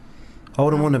radiator. I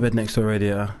wouldn't want a bed next to a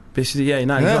radiator. But you're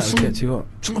right, it'll get too hot.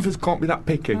 Some of us can't be that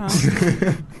picky.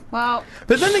 Well,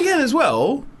 But then again as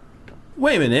well,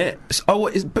 wait a minute.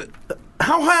 But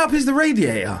how high up is the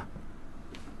radiator?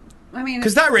 I mean,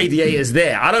 Because that radiator's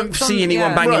there. I don't see anyone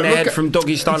yeah. banging Bro, their look head at- from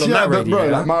doggy style on Yeah, that but radiator.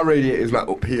 bro, my radiator's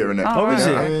up here, innit? Oh, is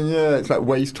Yeah, it? I mean, yeah, it's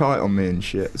waist tight on me and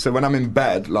shit. So when I'm in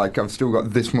bed, I've still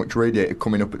got this much radiator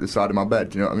coming up at the side of my bed.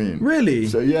 Do you know what I mean? Really?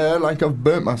 So yeah, I've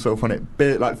burnt myself on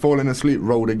it. Falling asleep,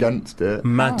 rolled against it.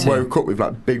 Mad thing. Woke up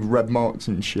with big red marks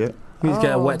and shit. You need to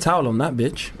get a Oh. wet towel on that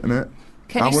bitch. Innit?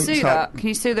 can I you once sue had- that? Can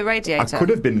you sue the I radiator? could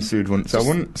have been sued once. I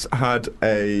once had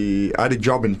I had a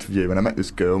job interview and I met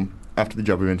this girl. After the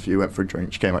job interview, went for a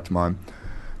drink. She came out to mine.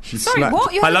 She Sorry, slept.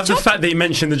 what? You I had a love the job- fact that you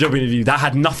mentioned the job interview. That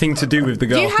had nothing to do with the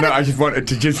girl. You had No, I just wanted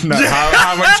to know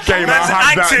how much game I That's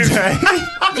had active.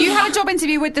 that day. You had a job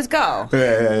interview with this girl.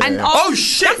 Yeah. And Oh,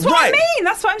 shit, That's what right. I mean.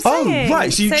 That's what I'm Oh, saying.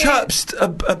 right. So you chirped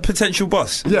a potential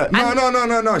boss. Yeah, no.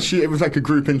 It was like a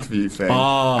group interview thing,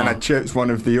 Ah. and I chirped one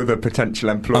of the other potential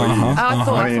employees. Uh-huh. Oh, I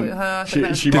thought. I I mean, thought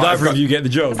she Did might have either of got- you get the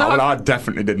job? Oh, well, I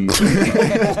definitely didn't.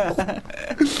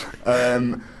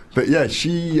 But yeah,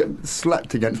 she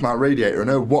slept against my radiator, and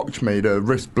her watch made a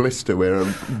wrist blister where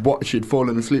she'd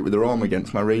fallen asleep with her arm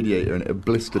against my radiator, and it had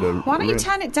blistered her. Why don't you wrist.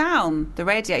 turn it down, the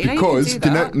radiator? Because you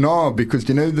can do that. because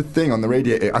do you know the thing on the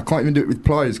radiator? I can't even do it with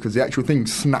pliers because the actual thing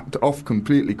snapped off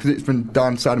completely because it's been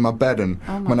down side of my bed, and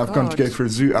Oh my when I've gone to go God. for a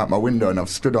zoot out my window and I've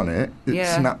stood on it, it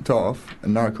Yeah. snapped off,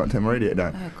 and now I can't turn my radiator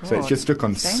down. Oh, So it's God. just stuck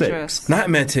on It's dangerous. 6.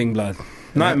 Nightmare ting, blood.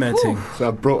 Nightmare ting. So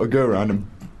I brought a girl around and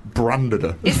branded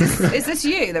her. Is this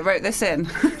you that wrote this in?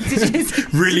 Did you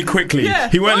just- Really quickly. Yeah.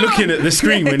 He weren't Oh. looking at the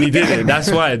screen when he did it. That's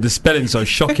why the spelling's so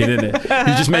shocking, isn't it?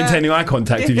 He's just maintaining eye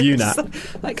contact with you, Nat.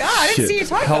 Like, I didn't Shit. see you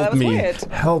type that. Help That was me. weird.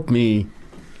 Help me.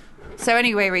 So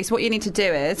anyway, Reese, what you need to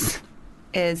do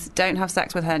is don't have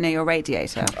sex with her near your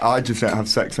radiator. I just don't have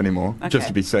sex anymore, just Okay.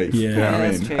 to be safe. Yeah. You know what Yeah, I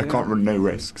that's mean? true, I can't run no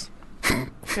risks.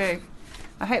 True.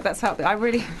 I hope that's helped. I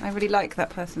really like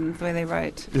that person, the way they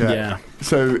wrote. Yeah.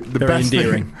 So the Very best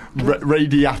endearing. thing,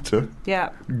 radiator, Yeah.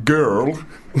 girl.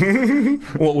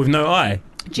 What, with no eye?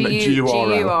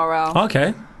 G-U-R-L.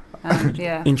 Okay.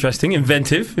 Yeah. Interesting.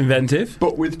 Inventive.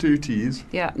 But with 2 T's.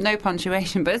 Yeah, no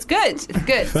punctuation, but it's good. It's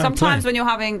good. Fair Sometimes play. when you're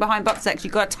having behind butt sex,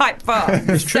 you've got to type fast.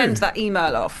 It's true. Send that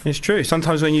email off. It's true.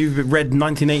 Sometimes when you've read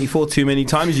 1984 too many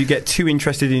times, you get too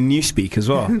interested in Newspeak as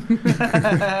well.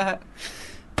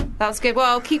 That's good.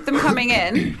 Well, keep them coming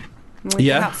in. We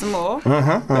Yeah. can have some more.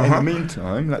 But in the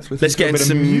meantime, let's listen Let's to a get bit of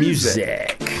some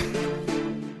music.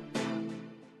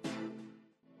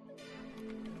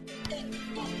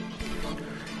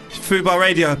 Fubar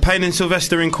Radio, Payne and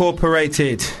Sylvester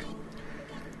Incorporated.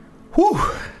 Whew.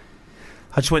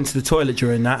 I just went to the toilet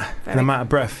during that, and I'm out of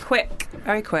breath. Quick.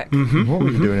 Very quick. What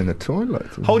were you doing in the toilet?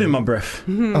 Holding my breath.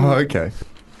 Oh, okay.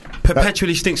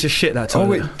 Perpetually stinks of shit, that Oh,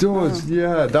 toilet. it does.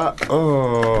 Yeah, that.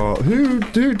 Oh,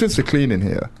 who does the cleaning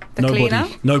here? The cleaner.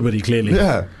 Nobody, clearly.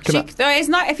 Yeah. It's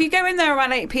not, if you go in there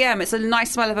around 8 p.m, it's a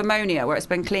nice smell of ammonia where it's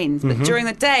been cleaned. But during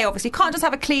the day, obviously, you can't just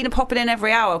have a cleaner popping in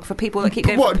every hour for people that keep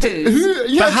going for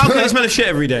poos. But how can they smell of shit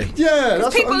every day? Yeah,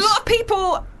 that's A lot of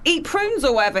people eat prunes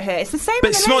or whatever here. It's the same. But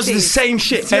with it the smells the ladies. same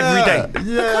shit every day.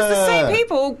 Because the same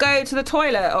people go to the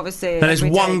toilet, obviously. And there's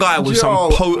every one day. guy with Yo,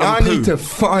 some potent I poo. need to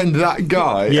find that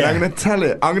guy. Yeah. And I'm going to tell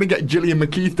it. I'm going to get Gillian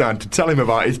McKeith down to tell him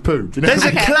about his poo. Do you know? There's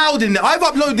Okay. a cloud in there. I've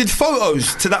uploaded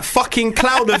photos to that fucking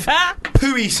cloud of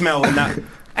pooey smell in that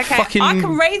Okay, fucking I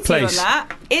can raise place. you on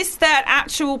that. Is there an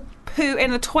actual poo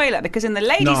in the toilet? Because in the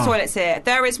ladies' No. toilets here,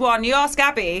 there is one. You ask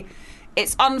Abby,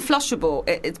 it's unflushable.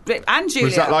 And Julia.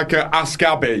 Was that like a Ask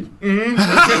Abby? No,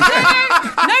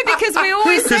 because we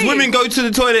always Because say women go to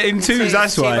the toilet in twos,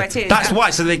 that's two why. by twos, That's yeah. why,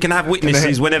 so they can have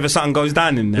witnesses whenever something goes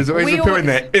down in there. There's always We a poo all- in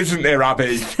there, isn't there,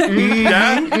 Abby?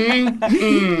 No,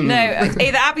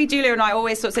 either Abby, Julia, and I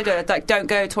always sort of say like, don't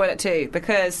go toilet too,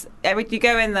 because you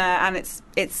go in there and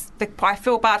I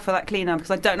feel bad for that cleaner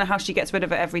because I don't know how she gets rid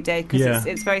of it every day because Yeah.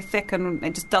 it's very thick and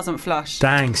it just doesn't flush.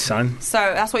 Dang, son. So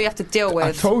that's what you have to deal I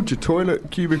with. told you, toilet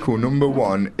cubicle number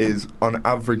 1 is on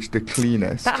average the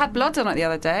cleanest. That had blood on it the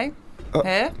other day.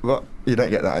 Here. What? You don't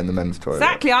get that in the men's toilet.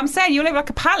 Exactly, I'm saying you live like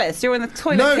a palace. You're in the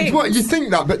toilet. No, kings. what you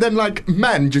think that, but then like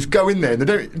men just go in there and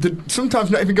they sometimes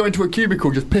not even go into a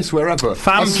cubicle, just piss wherever.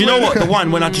 Fam, do you know what? The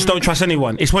one when I just don't trust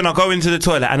anyone. It's when I go into the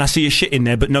toilet and I see a shit in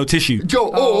there but no tissue.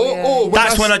 Or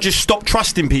That's when I just stop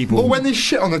trusting people. Or when there's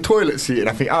shit on the toilet seat, and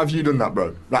I think, how have you done that,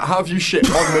 bro? Like, how have you shit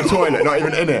on the toilet, not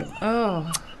even in it?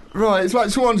 Oh. Right, it's like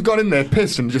someone's gone in there,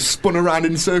 pissed, and just spun around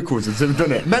in circles as they've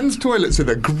done it. Men's toilets are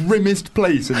the grimmest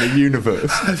place in the universe.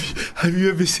 Have you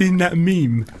ever seen that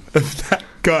meme of that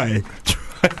guy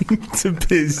trying to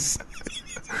piss?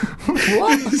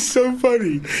 What? It's so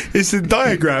funny. It's a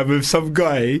diagram of some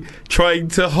guy trying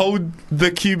to hold the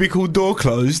cubicle door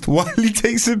closed while he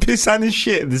takes a piss and a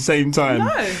shit at the same time.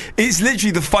 No. It's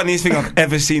literally the funniest thing I've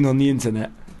ever seen on the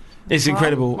internet. It's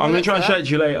incredible. I'm going to try and show it to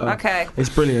you later. Okay. It's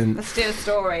brilliant. Let's do a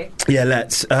story. Yeah,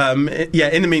 let's. In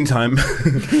the meantime,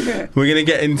 we're going to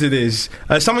get into this.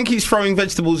 Someone keeps throwing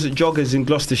vegetables at joggers in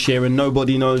Gloucestershire and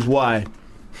nobody knows why.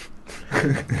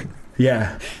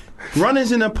 Yeah.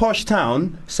 Runners in a posh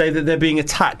town say that they're being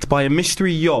attacked by a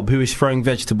mystery yob who is throwing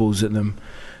vegetables at them.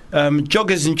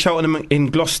 Joggers in Cheltenham in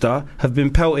Gloucester have been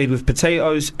pelted with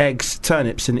potatoes, eggs,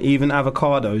 turnips and even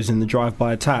avocados in the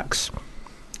drive-by attacks.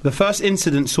 The first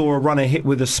incident saw a runner hit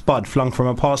with a spud flung from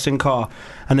a passing car,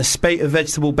 and a spate of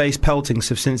vegetable-based peltings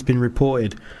have since been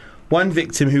reported. One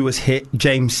victim who was hit,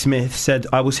 James Smith, said,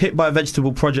 "I was hit by a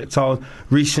vegetable projectile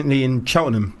recently in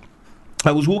Cheltenham.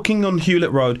 I was walking on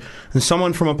Hewlett Road and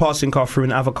someone from a passing car threw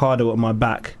an avocado at my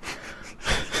back."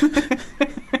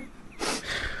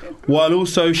 While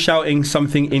also shouting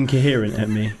something incoherent at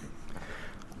me.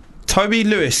 Toby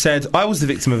Lewis said, "I was the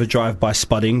victim of a drive-by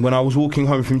spudding when I was walking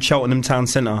home from Cheltenham town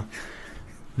centre.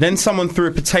 Then someone threw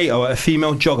a potato at a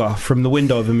female jogger from the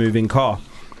window of a moving car.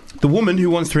 The woman, who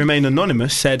wants to remain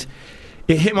anonymous, said,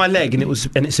 "It hit my leg and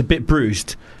it's a bit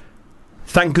bruised.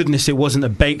 Thank goodness it wasn't a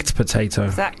baked potato."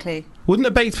 Exactly. Wouldn't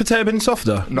a baked potato have been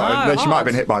softer? No, she might have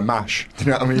been hit by mash. Do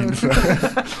you know what I mean?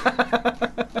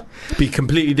 Be a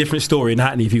completely different story in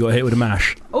Hackney if you got hit with a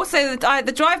mash. Also,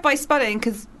 the drive-by spudding,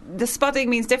 because the spudding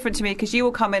means different to me, because you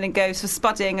will come in and go for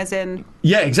spudding as in...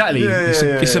 Yeah, exactly. It's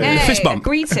a fist bump. A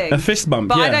greeting. A fist bump,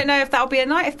 But yeah. I don't know if that'll be a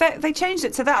nice... If they changed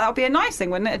it to that would be a nice thing,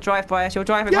 wouldn't it? A drive-by as you're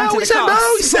driving around to the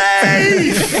cars.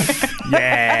 safe!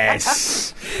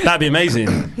 Yes! That'd be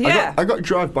amazing. Yeah. I got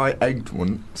drive-by egged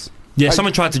once. Yeah,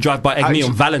 someone tried to drive by egg me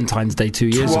on Actually- Valentine's Day 2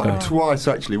 years ago. Twice,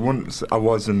 actually. Once I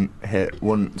wasn't hit.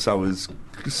 Once I was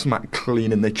smacked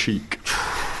clean in the cheek.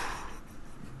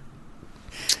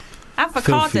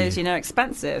 Avocados, Filthy.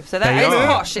 expensive. So that They is are.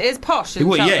 posh. It is posh. in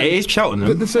Well, yeah, Cheltenham. it is But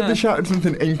Cheltenham. they said they shouted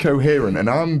something incoherent, and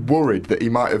I'm worried that he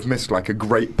might have missed like a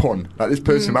great pun. Like this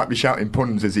person might be shouting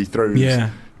puns as he throws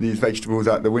these vegetables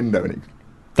out the window, and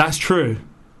That's true.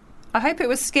 I hope it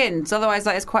was skinned, 'cause otherwise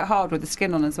that is quite hard with the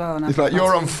skin on as well. And it's like,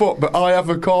 "You're on foot, but I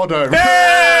avocado."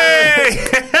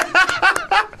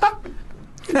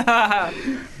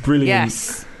 Brilliant.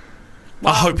 Yes.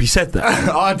 I hope he said that.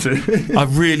 I do. I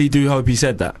really do hope he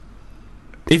said that.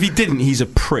 If he didn't, he's a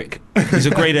prick. He's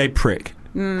a grade A prick.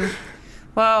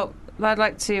 Well, I'd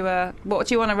like to... what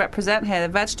do you want to represent here?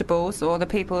 The vegetables or the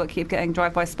people that keep getting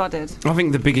drive-by spudded? I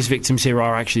think the biggest victims here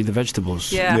are actually the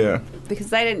vegetables. Yeah. Yeah. Because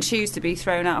they didn't choose to be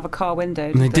thrown out of a car window.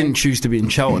 And they didn't choose to be in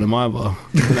Cheltenham either.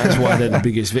 And that's why they're the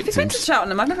biggest You've been to victims.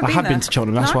 Cheltenham? I've never I been have there. been to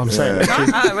Cheltenham, that's what I'm saying. Yeah.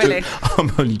 Oh, really?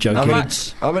 I'm only joking.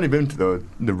 Much. I've only been to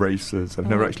the races. I've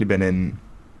never actually been in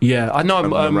Yeah, I know.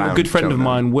 A around good friend of Cheltenham.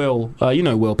 mine, Will. You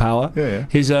know Will Power. Yeah.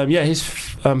 His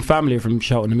family are from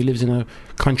Cheltenham. He lives in a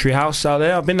country house out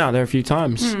there. I've been out there a few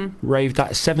times. Raved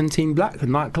at 17 Black, a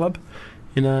nightclub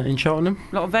in Cheltenham.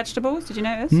 A lot of vegetables. Did you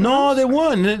notice? No, there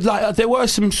weren't. Like there were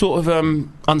some sort of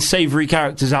unsavoury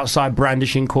characters outside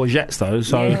brandishing courgettes, though.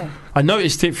 So Yeah. I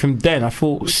noticed it from then. I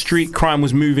thought street crime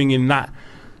was moving in that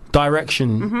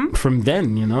direction from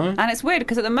then. You know. And it's weird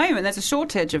because at the moment there's a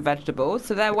shortage of vegetables,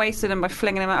 so they're wasting them by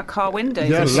flinging them out of car windows.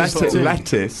 Yeah, This is the thing.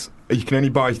 lettuce. You can only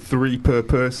buy 3 per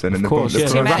person, and Of course, yeah,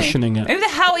 the they're many. rationing it. Who the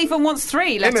hell even wants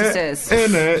 3 lettuces?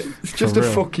 In it, it's just For a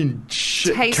real. fucking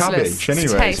shit Tasteless. cabbage. Anyway, you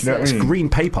know what I Tasteless. mean? Green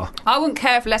paper. I wouldn't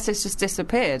care if lettuce just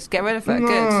disappeared. Get rid of it. Good. No, do you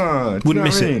know Wouldn't what I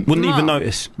miss mean? it. Wouldn't even No.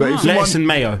 notice. But if Lettuce someone- and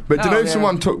mayo. But do you Oh, know yeah.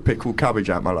 someone took pickled cabbage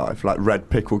out of my life, like red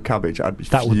pickled cabbage? I'd be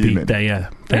That would be fuming. there. Yeah,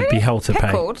 they'd be Really? hell to pay.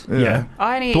 Pickled? Yeah.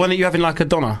 I only The one that you have in like a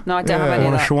doner. No, I don't have Yeah. any Or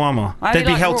of a that. shawarma. I They'd only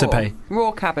be like hell to raw. pay.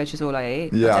 Raw cabbage is all I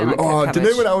eat. Yeah, I don't like do cooked you know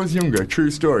cabbage. when I was younger? True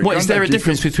story. What is there a Granddad used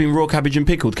difference to- between raw cabbage and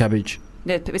pickled cabbage?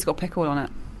 Yeah, it's got pickle on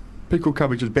it. Pickled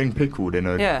cabbage has been pickled in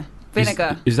a. Yeah,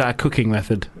 vinegar. Is that a cooking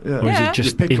method? Yeah. Or is Yeah. it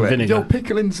just You in pickle it. vinegar? Yo,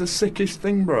 pickling's the sickest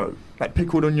thing, bro. Like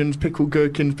pickled onions, pickled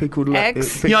gherkins, pickled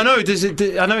Eggs. Yeah, I know.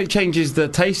 I know it changes the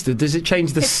taste. Does it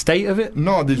change the state of it?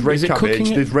 No, there's red Is it cooking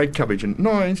cabbage. it? There's red cabbage, and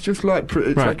no, it's just like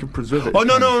it's Right. like a preservative. Oh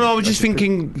no, kind of no, no! I thing. was just Like a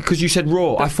thinking because you said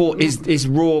raw. I thought is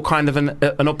raw kind of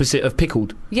an opposite of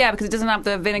pickled. Yeah, because it doesn't have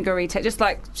the vinegary taste.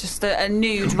 Just a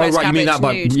nude Oh red right, you mean cabbage, that?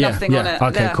 But nude, yeah, nothing on it.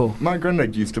 Okay, Yeah. cool. My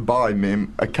granddad used to buy me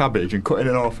a cabbage and cut it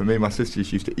in half, and me and my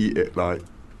sisters used to eat it like.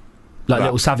 Like That-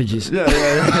 little savages. Yeah.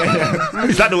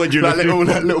 Is that the word you're like looking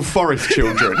for? little forest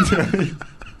children.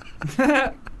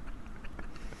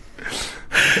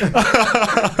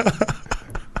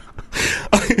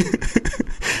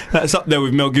 That's up there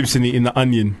with Mel Gibson eating the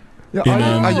onion. Yeah,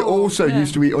 In, I also yeah.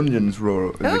 used to eat onions raw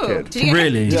as a Oh, kid. did you get,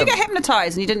 Really? Did Yeah. you get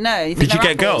hypnotised and you didn't know? Did you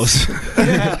get girls?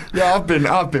 Yeah,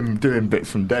 I've been doing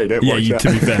bits from day. Don't Yeah, watch you, that.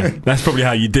 to be fair, that's probably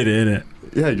how you did it, isn't it?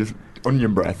 Yeah, just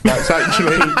onion breath. That's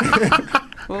actually.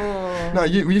 Oh, No,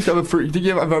 we used to have a fruit. Did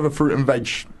you ever have a fruit and veg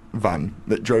van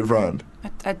that drove round?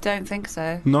 I don't think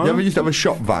so. No. You ever used to have a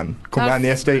shop van come I've- round the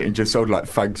estate and just sold like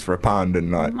fags for £1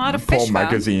 and like I had a fish porn van.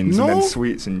 magazines and No. then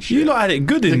sweets and shit. You lot had it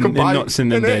good in nuts in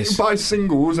them and then days. you buy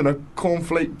singles and a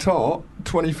cornflake tart,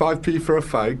 25p for a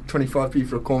fag, 25p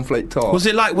for a cornflake tart. Was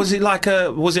it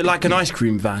like an ice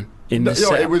cream van in the No,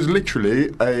 set? it was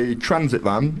literally a transit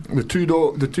van. The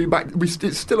two back.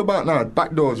 It's still about now.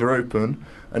 Back doors are open,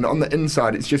 and on the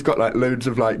inside, it's just got like loads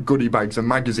of like goodie bags and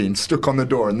magazines stuck on the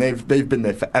door, and they've been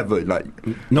there forever. Like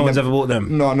No one's and ever bought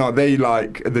them. No, they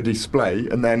like the display,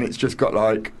 and then it's just got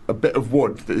like a bit of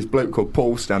wood that this bloke called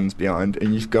Paul stands behind,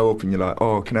 and you just go up and you're like,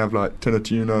 oh, can I have like tin of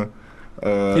tuna?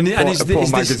 And is a thi- porn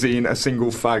is this- magazine, a single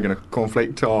fag, and a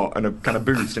cornflake tart, and a kind of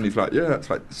boost, and he's like, "Yeah,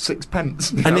 it's like 6 pence."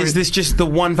 And is this just the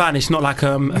one van? It's not like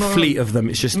a No. fleet of them.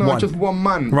 It's just No, one. just one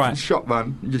man, Right. shop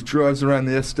van. He just drives around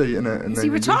the estate, innit? And Is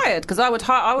then he just- retired? Because I would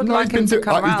No, like him to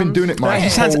come he's been around. doing it my He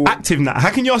sounds whole. active now.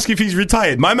 How can you ask if he's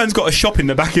retired? My man's got a shop in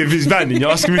the back of his van, and you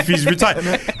ask him if he's retired.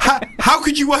 How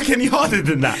could you work any harder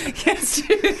than that? Yes.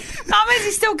 How is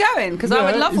he still going? Because I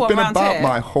would love he's one been around about here.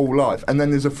 my whole life. And then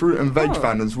there's a fruit and veg Oh.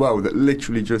 van as well that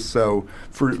literally just sell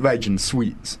fruit, veg, and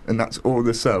sweets, and that's all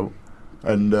they sell.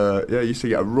 And I used to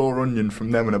get a raw onion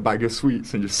from them and a bag of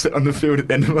sweets, and just sit on the field at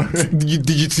the end of my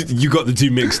You got the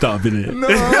two mixed up, innit? No,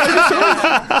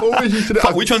 I always used to do.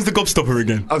 Fuck, which one's the gobstopper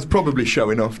again? I was probably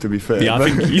showing off, to be fair. Yeah, I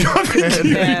but- think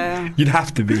Yeah. you'd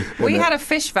have to be. We had a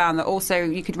fish van that also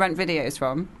you could rent videos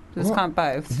from. It was What? kind of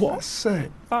both. What's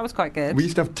sick? That was quite good. We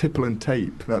used to have tipple and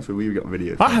tape. That's where we got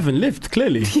videos. I from. haven't lived,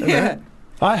 clearly. yeah.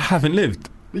 I haven't lived.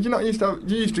 Did you not used to have,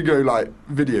 you used to go like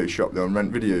video shop though and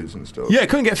rent videos and stuff? Yeah,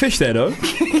 couldn't get fish there, though.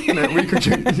 And we could,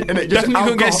 and it just Definitely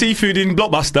couldn't get alcohol- seafood in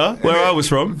Blockbuster, where I was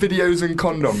from. Videos and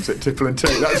condoms at tipple and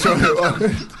tape. That's what it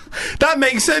was. That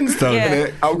makes sense, though. Yeah.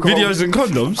 Innit? Alcohol, Videos and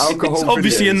condoms. alcohol It's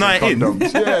obviously a videos night and in.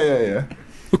 condoms. Yeah.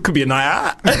 It could be a night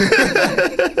out.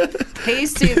 He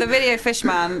used to, the video fish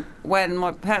man, when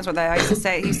my parents were there, I used to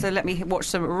say, he used to let me watch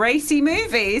some racy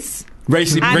movies.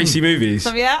 Racy And- movies.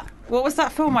 So, yeah. What was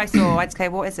that film I saw? I'd say,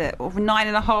 what is it?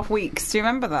 9.5 Weeks. Do you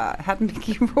remember that? It had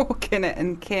Mickey Rourke in it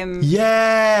and Kim.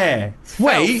 Yeah. Filth.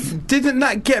 Wait, didn't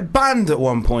that get banned at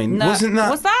one point? No. Wasn't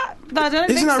that? Was that? No, I don't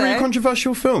think Isn't that so. a really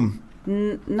controversial film?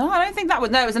 No, I don't think that was.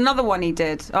 No, it was another one he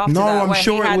did after No, that. I'm where he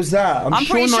sure it had- was that. I'm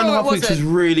sure pretty 9.5 it Weeks was wasn't.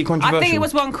 really controversial. I think it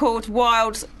was one called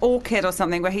Wild Orchid or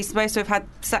something, where he's supposed to have had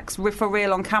sex for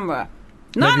real on camera.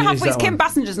 Maybe it 9.5 is Weeks. that Kim one.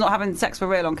 Bassinger's not having sex for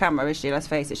real on camera, is she? Let's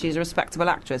face it. She's a respectable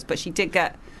actress, but she did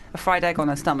get a fried egg on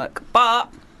her stomach.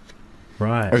 But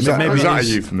Right. Is that Maybe a it's-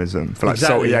 euphemism for like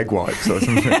Exactly. salty egg whites or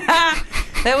something?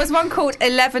 There was one called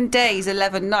 11 Days,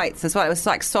 11 Nights as well. It was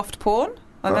like soft porn.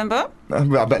 I remember.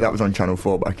 I bet that was on Channel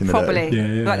 4 back in the Probably.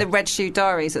 day. Yeah. Like the Red Shoe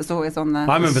Diaries that's always on there.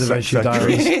 I remember the Red Shoe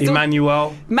Diaries. It's all-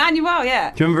 Emmanuel. Manuel,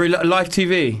 yeah. Do you remember Live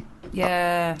TV?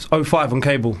 Yeah. It's 05 on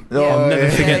cable. Oh, I'll never yeah.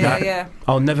 forget Yeah, that. yeah.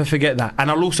 I'll never forget that.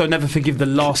 And I'll also never forgive the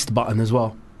last button as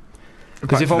well.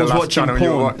 Because Back if to I the was last watching channel you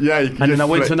were porn, wa- yeah, you could and then just I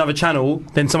went to flick- another channel,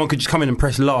 then someone could just come in and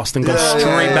press last and go Yeah,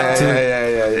 straight yeah, back to yeah,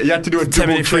 the... yeah. You had to do a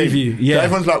 10-minute double take. preview, yeah.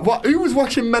 Everyone's like, "What? Who was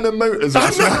watching Men and Motors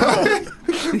last night?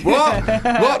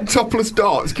 What? Topless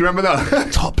darts? Do you remember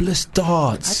that? Topless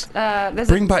darts. There's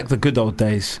Bring back the good old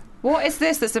days. what is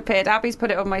this that's appeared? Abby's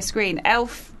put it on my screen.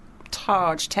 Elf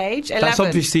Tage 11. That's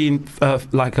obviously in,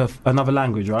 another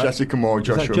language, right? Jessica Moore,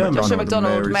 Joshua German? Joshua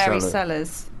McDonald, McDonald, Mary Sellers.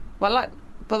 Sellers.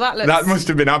 Well, that looks... That must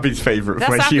have been Abby's favourite That's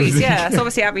when she Abby's, was. yeah. It's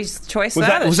obviously Abby's choice Was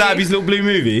there. that Abby's little blue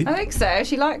movie? I think so.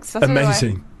 She likes... I'll tell you why.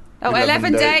 Amazing. Oh, 11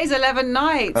 11 days, 11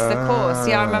 nights, of course.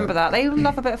 Yeah, I remember that. They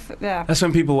love a bit of... Yeah. That's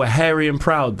when people were hairy and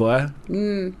proud, boy.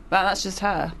 Well, that's just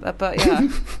her. But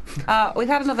yeah. We've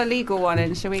had another legal one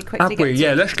in. Shall we quickly Have we? get to...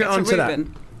 Yeah, let's get on to that.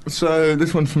 Ruben? So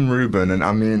this one's from Ruben, and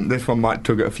I mean, this one might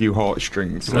tug at a few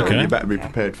heartstrings. So Okay. you better be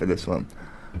prepared for this one.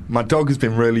 My dog has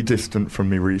been really distant from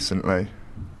me recently.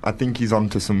 I think he's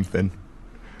onto something.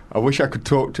 I wish I could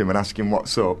talk to him and ask him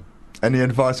what's up. Any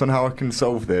advice on how I can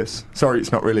solve this? Sorry,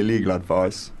 it's not really legal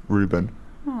advice, Ruben.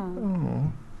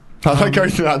 Oh. I like how he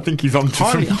said, I think he's onto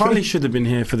something. Harley should have been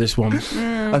here for this one.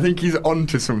 I think he's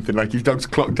onto something. Like his dog's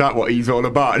clocked out what he's all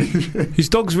about. His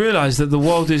dogs realise that the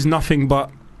world is nothing but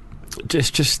it's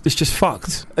just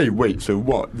fucked. Hey, wait, so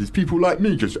what? There's people like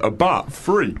me just about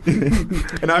free,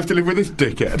 and I have to live with this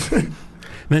dickhead.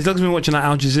 And his dog's been watching that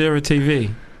Al Jazeera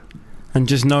TV and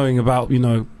just knowing about,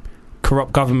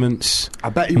 corrupt governments I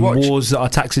bet he and watched, wars that our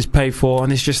taxes pay for,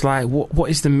 and it's just like, what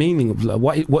is the meaning of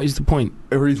what is the point?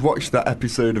 or he's watched that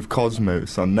episode of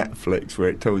Cosmos on Netflix where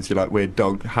it tells you like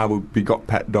how we got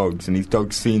pet dogs, and his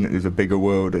dog's seen that there's a bigger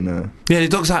world and Yeah, the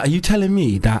dog's like, are you telling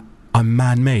me that I'm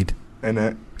man-made?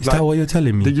 Is that what you're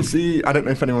telling me? Did you see? I don't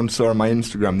know if anyone saw on my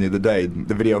Instagram the other day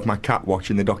the video of my cat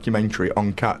watching the documentary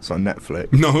on cats on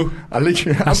Netflix. No. I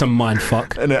literally That's a mind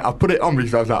fuck. and I put it on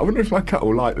because I was like, I wonder if my cat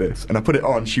will like this. And I put it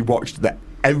on. She watched that.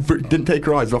 Didn't take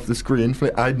her eyes off the screen.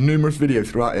 I had numerous videos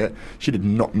throughout it. She did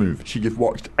not move. She just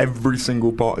watched every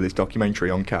single part of this documentary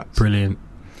on cats. Brilliant.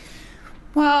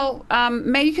 Well,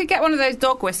 maybe you could get one of those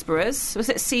dog whisperers. Was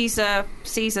it Caesar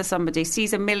somebody?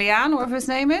 Caesar Milan, whatever his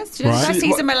name is? Do you know Right.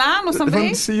 Caesar Milan or somebody?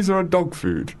 Isn't Caesar a dog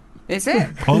food? Is it?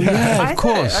 Oh yeah, Is of it?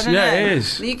 course. I don't Yeah, know. it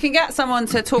is. You can get someone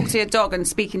to talk to your dog and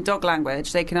speak in dog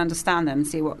language. They can understand them and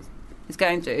see what it's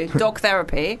going through. Dog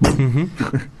therapy.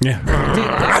 Yeah. Do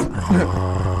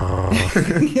that.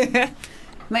 Yeah.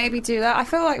 Maybe do that. I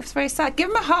feel like it's very sad. Give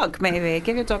him a hug, maybe.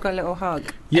 Give your dog a little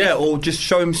hug. Yeah, or just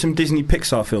show him some Disney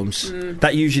Pixar films.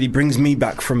 That usually brings me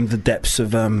back from the depths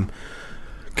of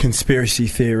conspiracy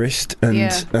theorist and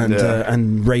Yeah.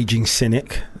 and raging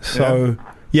cynic. So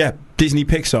yeah, Disney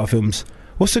Pixar films.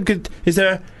 What's a good? What's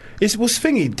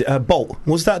thingy? Bolt.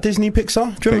 Was that Disney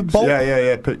Pixar? Do you remember Bolt?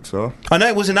 Yeah, Pixar. I know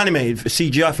it was an animated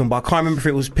CGI film, but I can't remember if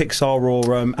it was Pixar or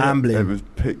Amblin. It was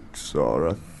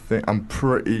Pixar, I think. I'm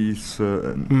pretty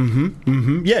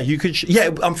certain. Yeah, you could.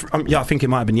 I think it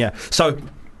might have been. Yeah. So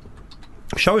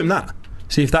show him that.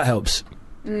 See if that helps.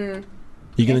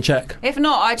 You gonna check? If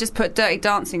not, I just put Dirty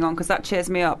Dancing on because that cheers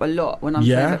me up a lot when I'm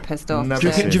Yeah? feeling a bit pissed off. Never Do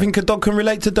you, seen think, do you think a dog can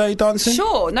relate to Dirty Dancing?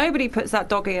 Sure, nobody puts that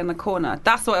doggy in the corner.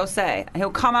 That's what he'll say.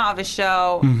 He'll come out of his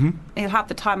shell. He'll have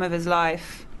the time of his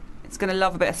life. It's going to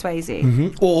love a bit of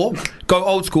Swayze. Or go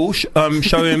old school. Show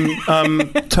him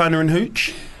Turner and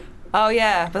Hooch. Oh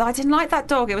yeah, but I didn't like that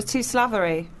dog. It was too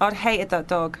slavery. I'd hated that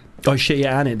dog. Oh shit!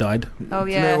 Yeah, and it died. Oh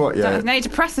you yeah. know what, yeah? Now you're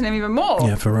depressing him even more.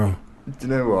 Yeah, for real. Do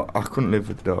you know what? I couldn't live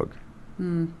with the dog.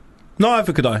 No,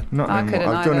 either could I. Not I anymore.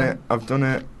 couldn't I've done either. it. I've done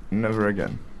it. Never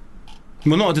again.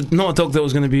 Well, not a dog that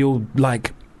was going to be all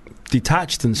like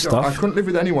detached and I stuff. couldn't live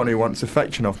with anyone who wants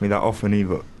affection off me that often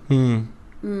either. They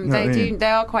what I do. mean? They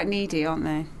are quite needy, aren't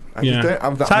they? I just don't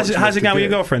have that So much how's it left going with to your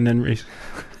girlfriend then, Reese?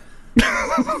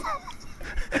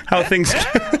 How are things?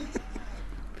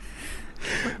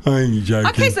 I'm only joking.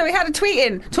 Okay, so we had a tweet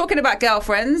in talking about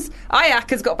girlfriends. Ayak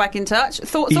has got back in touch.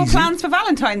 Thoughts or Easy. plans for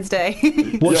Valentine's Day?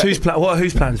 What's whose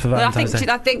plans for Well, Valentine's Day?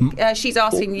 I think she's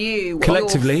asking you what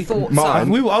Collectively, your thoughts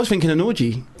Mine. are. I was thinking an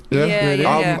orgy.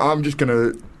 Yeah. I'm just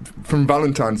gonna, from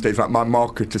Valentine's Day, it's like my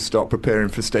marker to start preparing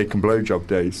for steak and blowjob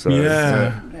days. So,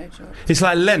 It's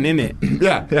like Lent, isn't it?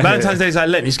 yeah. Valentine's Day is like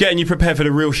Lent. It's getting you prepared for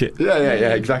the real shit. Yeah,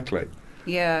 exactly.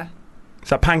 Yeah. Is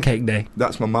that Pancake Day?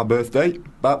 That's my birthday.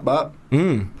 Bap.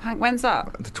 When's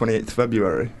that? The 28th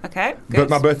February. Okay, good. But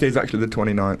my birthday is actually the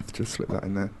 29th. Just slip that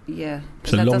in there. Yeah.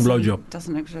 It's a That long doesn't- blowjob.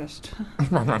 Doesn't exist.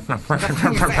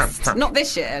 Not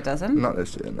this year, it doesn't. Not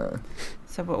this year, no.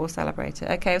 So we'll celebrate it.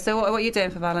 Okay, so what are you doing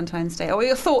for Valentine's Day? Or what are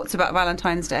your thoughts about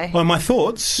Valentine's Day? Well, my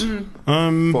thoughts.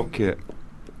 Fuck it.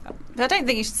 I don't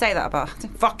think you should say that about.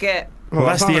 Fuck it. Well,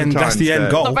 that's the end. That's the end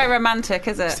Valentine's goal. Not very romantic,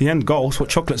 is It's it? the end goal. It's what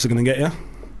chocolates are going to get you.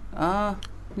 Oh,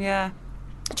 yeah.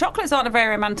 Chocolates aren't a very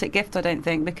romantic gift, I don't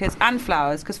think, and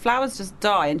flowers, because flowers just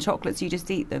die, and chocolates you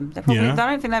just eat them. They're probably, Yeah. I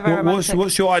don't think they're very romantic.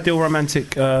 What's your ideal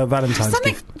romantic Valentine's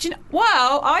Something, gift? do you know,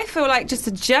 well, I feel like just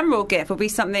a general gift would be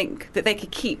something that they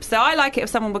could keep. So I like it if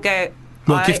someone would go.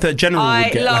 Well, a gift that a general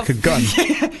would get, like a gun.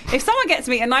 If someone gets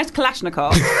me a nice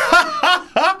Kalashnikov,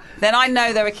 then I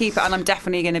know they're a keeper, and I'm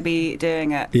definitely going to be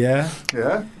doing it. Yeah.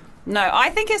 Yeah? No, I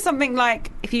think it's something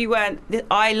like if you went,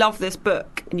 I love this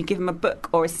book, and you give them a book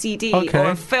or a CD Okay.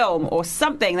 or a film or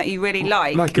something that you really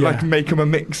like. Like make them a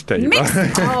mixtape.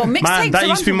 Mixtapes Man, that are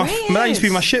used to be my underrated. that used to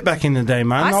be my shit back in the day,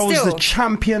 man. I I was still- the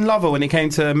champion lover when it came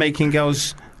to making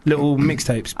girls little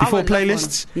mixtapes I before would love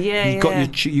playlists. one. Yeah, you got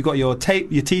yeah. you got your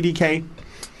tape, your TDK,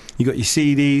 you got your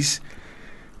CDs.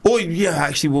 Or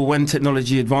actually, well, when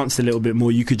technology advanced a little bit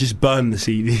more, you could just burn the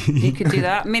CD. You could do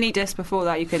that. Mini disc before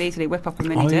that, you could easily whip up a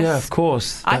mini disc. yeah, of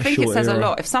course. I That think it short says a era.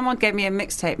 lot. If someone gave me a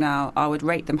mixtape now, I would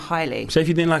rate them highly. So if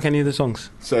you didn't like any of the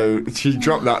songs, So she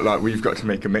dropped that like we've got to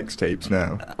make a mixtapes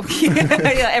now.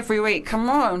 Yeah, every week. Come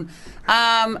on.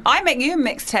 I make you a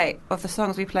mixtape of the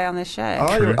songs we play on this show.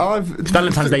 I've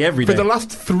Valentine's Day every For day. the last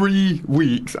 3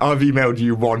 weeks, I've emailed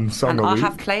you one song and a I week.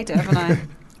 have played it, haven't I?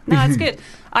 No, it's good.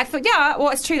 I thought, well,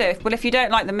 it's true though. Well, if you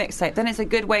don't like the mixtape, then it's a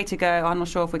good way to go. I'm not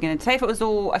sure if we're going to. Say if it was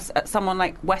all someone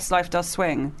like Westlife Does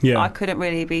Swing, Yeah. I couldn't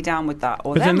really be down with that.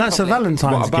 Or but then them, that's probably. a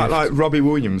Valentine's What about gift. like Robbie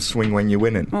Williams, Swing When You're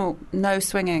Winning? Oh, no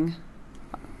swinging.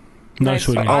 no no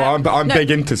swinging. Oh, I'm No.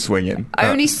 big into swinging.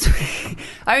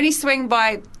 Only swing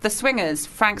by the swingers: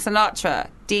 Frank Sinatra,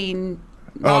 Dean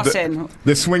Oh, Martin.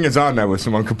 the swingers I know are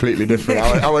someone completely different.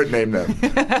 I won't name them.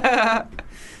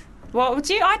 Well,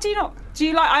 do you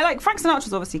like? I like Frank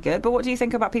Sinatra's obviously good, but what do you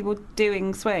think about people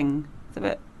doing swing? It's a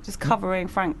bit just covering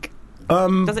Frank.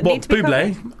 Does it need to be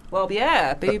Bublé? covered? Well,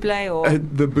 yeah, Bublé or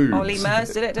The boobs. Ollie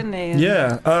Murs did it, didn't he?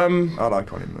 Yeah. I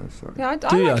like Ollie Murs. Sorry. Yeah, I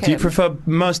Do you? like Do you him. prefer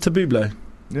Murs to Bublé?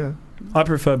 Yeah. I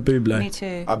prefer Bublé. Me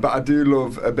too. But I do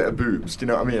love a bit of boobs. Do you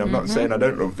know what I mean? I'm not saying I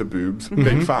don't love the boobs. Mm-hmm.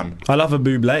 Big fan. I love a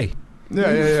Bublé. Yeah.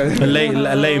 A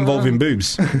lay involving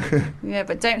boobs. Yeah,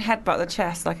 but don't headbutt the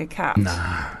chest like a cat.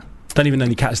 Nah. Don't even know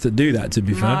any cats that do that, to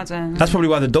be No, fair. I don't. That's probably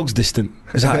why the dog's distant.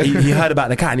 It's like, he heard about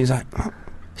the cat and he's like, oh,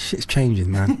 shit's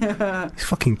changing, man. These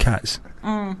fucking cats.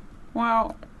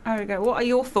 Well, there we go. What are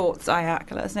your thoughts, Ayak?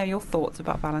 Let us know your thoughts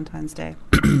about Valentine's Day.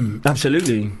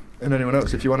 Absolutely. And anyone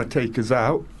else, if you want to take us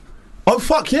out, Oh,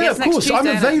 fuck, yeah, Yes, of next course. I'm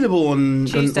Tuesday, innit? available on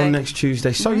Tuesday. on next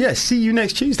Tuesday. So, yeah, see you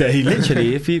next Tuesday,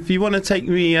 literally. If you want to take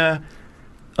me out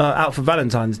for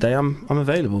Valentine's Day, I'm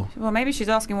available. Well, maybe she's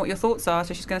asking what your thoughts are,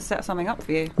 so she's going to set something up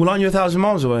for you. Well, aren't you 1,000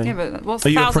 miles away? Yeah, but what's Are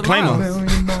you a 1,000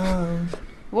 proclaimer? miles?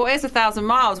 What is 1,000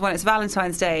 miles when it's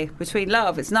Valentine's Day? Between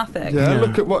love, it's nothing. yeah, Yeah.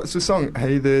 look at what's the song?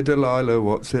 Hey there, Delilah,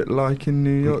 what's it like in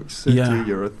New York City? Yeah.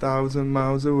 You're 1,000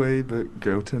 miles away, but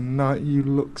girl, tonight you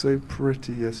look so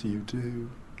pretty, yes you do.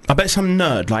 I bet some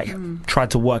nerd, tried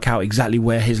to work out exactly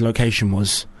where his location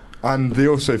was. And they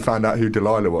also found out who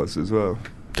Delilah was as well.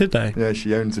 Did they? Yeah,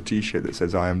 she owns a T-shirt that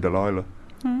says "I am Delilah."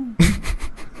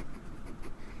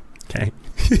 Okay.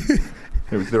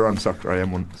 It was there on Soccer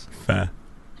AM once. Fair.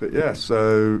 But yeah,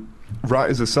 so write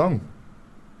us a song.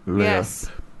 Leah. Yes.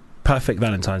 Perfect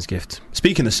Valentine's gift.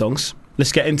 Speaking of songs,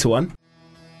 let's get into one.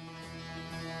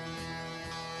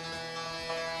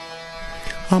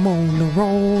 I'm on the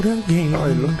road again. Oh,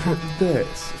 look at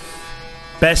this.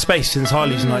 Bare space since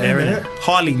Harley's not here, innit?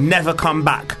 Harley, never come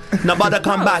back. Nobody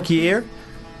come back, you hear?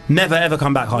 Never ever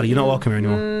come back, Harley. You're not welcome here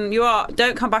anymore. You are.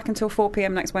 Don't come back until 4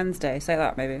 p.m. next Wednesday. Say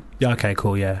that, maybe. Yeah, okay,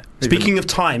 cool, yeah. Speaking of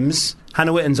times,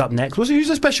 Hannah Witten's up next. Who's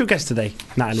the special guest today?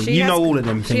 Natalie, She you has- know all of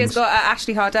them She has things. got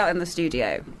Ashley Hardell in the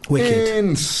studio. Wicked.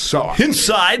 Inside.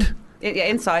 Inside. Yeah,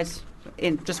 inside.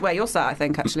 In just where you're sat, I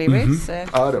think, actually, Reece. So.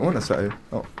 I don't want to say.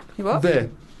 Oh, You what? there.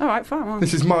 All right, fine. Well,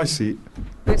 This is my seat.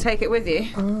 we'll take it with you.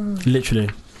 Literally.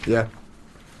 Yeah.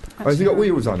 Oh, has it got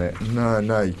wheels on it? No,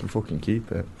 you can fucking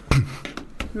keep it.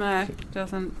 No, it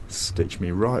doesn't. Stitch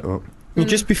me right up. Well,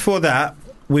 just before that,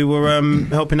 we were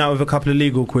helping out with a couple of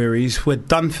legal queries. We're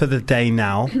done for the day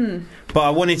now. But I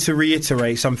wanted to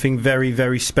reiterate something very,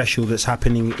 very special that's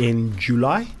happening in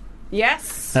July.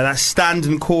 Yes. Now, that's Stand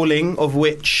and Calling, of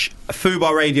which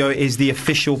Fubar Radio is the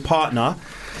official partner.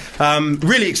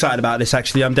 Really excited about this,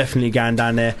 actually. I'm definitely going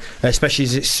down there, especially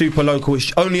as it's super local.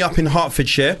 It's only up in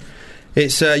Hertfordshire.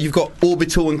 It's you've got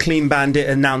Orbital and Clean Bandit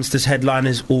announced as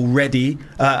headliners already,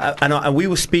 and we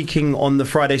were speaking on the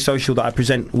Friday Social that I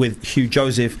present with Hugh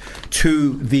Joseph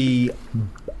to the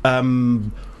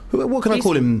what can I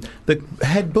call him? The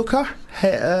head booker,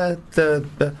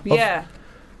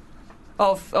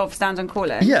 of Stand and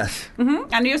Call It. Yes,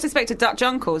 And you also spoke to Dutch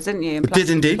Uncles, didn't you? And did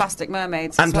indeed. Plastic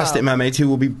Mermaids and as well. Plastic Mermaids, who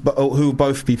will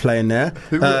both be playing there.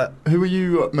 Who are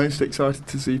you most excited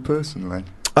to see personally?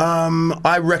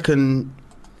 I reckon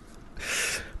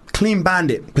Clean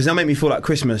Bandit, because they'll make me feel like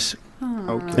Christmas.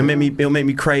 Okay. It'll make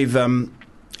me crave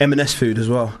M&S food as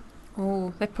well.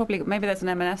 Oh, maybe there's an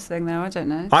M&S thing there. I don't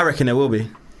know. I reckon there will be.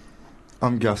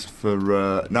 I'm gassed for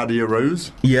Nadia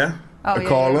Rose. Yeah.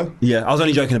 Akala. Yeah, I was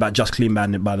only joking about just Clean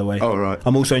Bandit, by the way. Oh, right.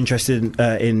 I'm also interested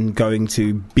in going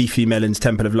to Beefy Melon's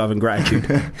Temple of Love and Gratitude.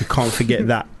 You can't forget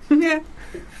that. Yeah.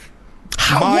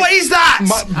 What is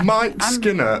that? Mike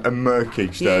Skinner and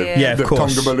Murkish, though. Yeah, of the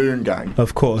course. Tonga Balloon Gang.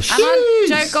 Of course. And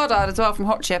Joe Goddard as well from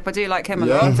Hot Chip. I do like him a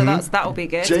lot, so that'll be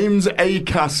good. James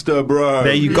Acaster, bro.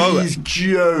 There you go. He's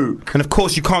joke. And of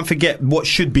course, you can't forget what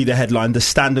should be the headline: the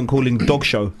Stand and Calling Dog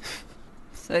Show.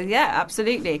 So yeah,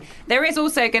 absolutely. There is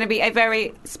also going to be a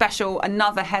very special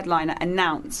another headliner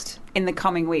announced in the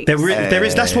coming weeks. There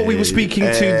is. That's what we were speaking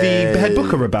to the head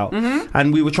booker about,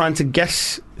 and we were trying to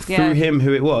guess through him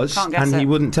who it was, Can't guess and he it.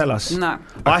 wouldn't tell us. No.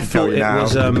 I thought it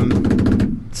was.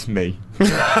 It's me.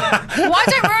 Why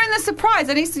don't ruin the surprise?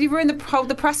 At least you've ruined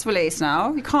the press release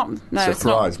now. You can't. No,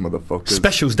 Surprise, motherfuckers.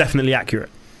 Special's definitely accurate.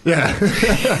 Yeah.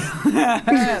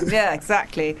 Yeah,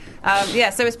 exactly.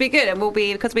 So it's been good, and we'll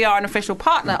be, because we are an official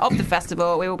partner of the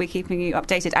festival, we will be keeping you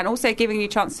updated and also giving you a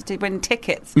chance to win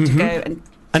tickets to go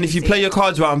And if you play your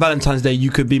cards right on Valentine's Day, you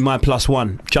could be my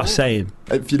 +1. Just saying.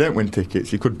 If you don't win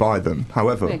tickets, you could buy them.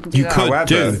 However, You could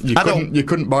do. You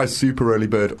couldn't buy super early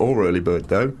bird or early bird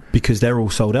though, Because they're all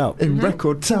sold out. in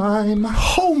record time.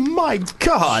 Oh my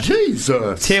God!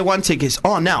 Jesus. Tier 1 tickets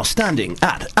are now standing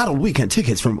at adult weekend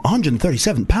tickets from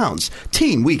 £137,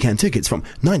 teen weekend tickets from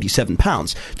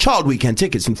 £97, child weekend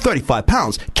tickets from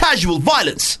 £35, casual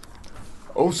violence.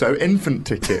 Also, infant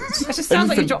tickets. It just sounds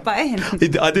like you dropped that in.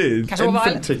 I did. Casual Infant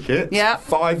violence. tickets. Yeah.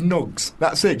 5 nugs.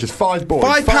 That's it. Just 5 boys.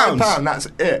 £5. That's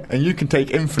it. And you can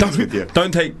take infants with you.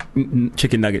 Don't take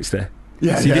chicken nuggets there.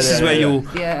 Yeah. See, this is where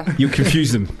Yeah. you'll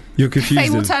confuse them. You'll confuse They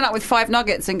will them. turn up with 5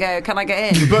 nuggets and go, "Can I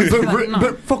get in?"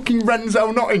 But fucking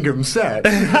Renzel Nottingham said.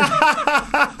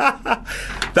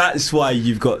 That's why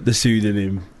you've got the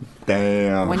pseudonym.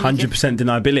 Damn. When- 100%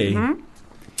 deniability.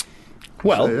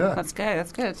 Well, So, yeah. That's good.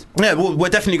 That's good. yeah, well, we're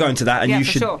definitely going to that, and Yeah, you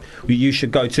for should sure. you should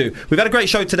go too. We've had a great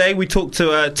show today. We talked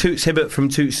to Toots Hibbert from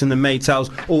Toots and the Maytals,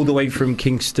 all the way from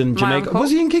Kingston, Jamaica. uncle. Was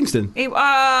he in Kingston? Yeah,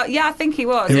 I think he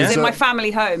was. He Yeah. was in my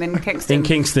family home in Kingston. In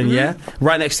Kingston, yeah,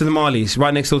 right next to the Marleys,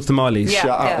 right next door to the Marleys. Yeah.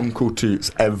 Shout out Uncle Toots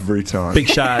every time. Big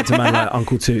shout out to man like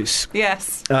Uncle Toots.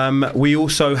 Yes. We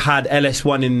also had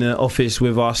LS1 in the office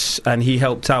with us, and he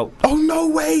helped out. Oh no,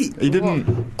 wait! He didn't.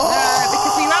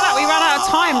 Because we ran out of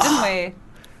time, didn't we?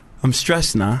 I'm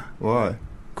stressed now Why?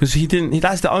 because he didn't.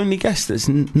 That's the only guest that's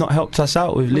not helped us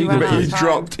out with legal. ran But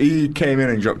out of time. he came in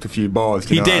and dropped a few bars. do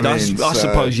He you know did, what I I mean?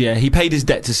 suppose. Yeah, he paid his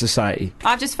debt to society.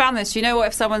 I've just found this. You know what?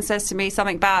 If someone says to me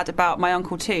something bad about my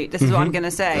Uncle Toot, this is what I'm going to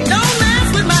say.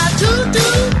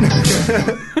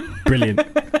 Brilliant.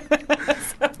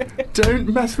 Don't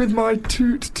mess with my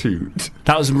toot toot.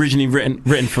 That was originally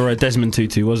written for Desmond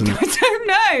Tutu, wasn't I it? don't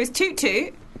know. It's Toot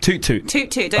Toot. Toot Toot.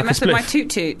 Toot Toot. Like Don't a mess with my spliff. Toot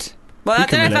Toot. Well, You I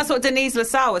can don't know if relate. that's what Denise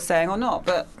LaSalle was saying or not,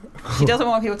 but she doesn't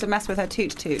want people to mess with her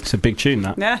Toot Toot. It's a big tune,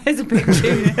 that. Yeah, it's a big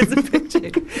tune. It's a big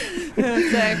tune.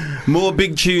 So, More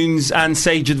big tunes and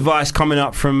sage advice coming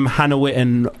up from Hannah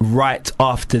Witten right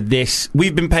after this.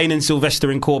 We've been Payne and Sylvester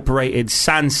Incorporated,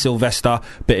 Sans Sylvester,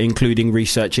 but including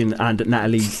researching and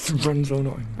Natalie. Renzel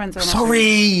Nottingham. friends are not-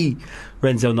 Sorry!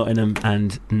 Renzel Nottingham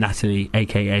and Natalie,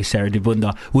 aka Sarah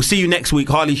DeBunda. We'll see you next week.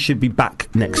 Harley should be back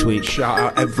next week. Shout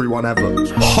out everyone ever.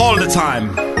 All the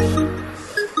time.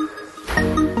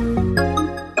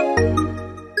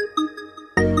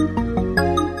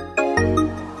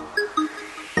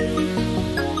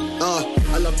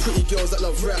 I love pretty girls that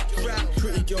love rap,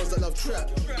 pretty girls that love trap,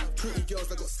 pretty girls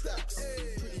that got stacks,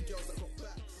 pretty girls that got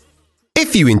back.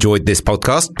 If you enjoyed this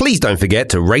podcast, please don't forget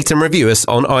to rate and review us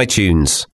on iTunes.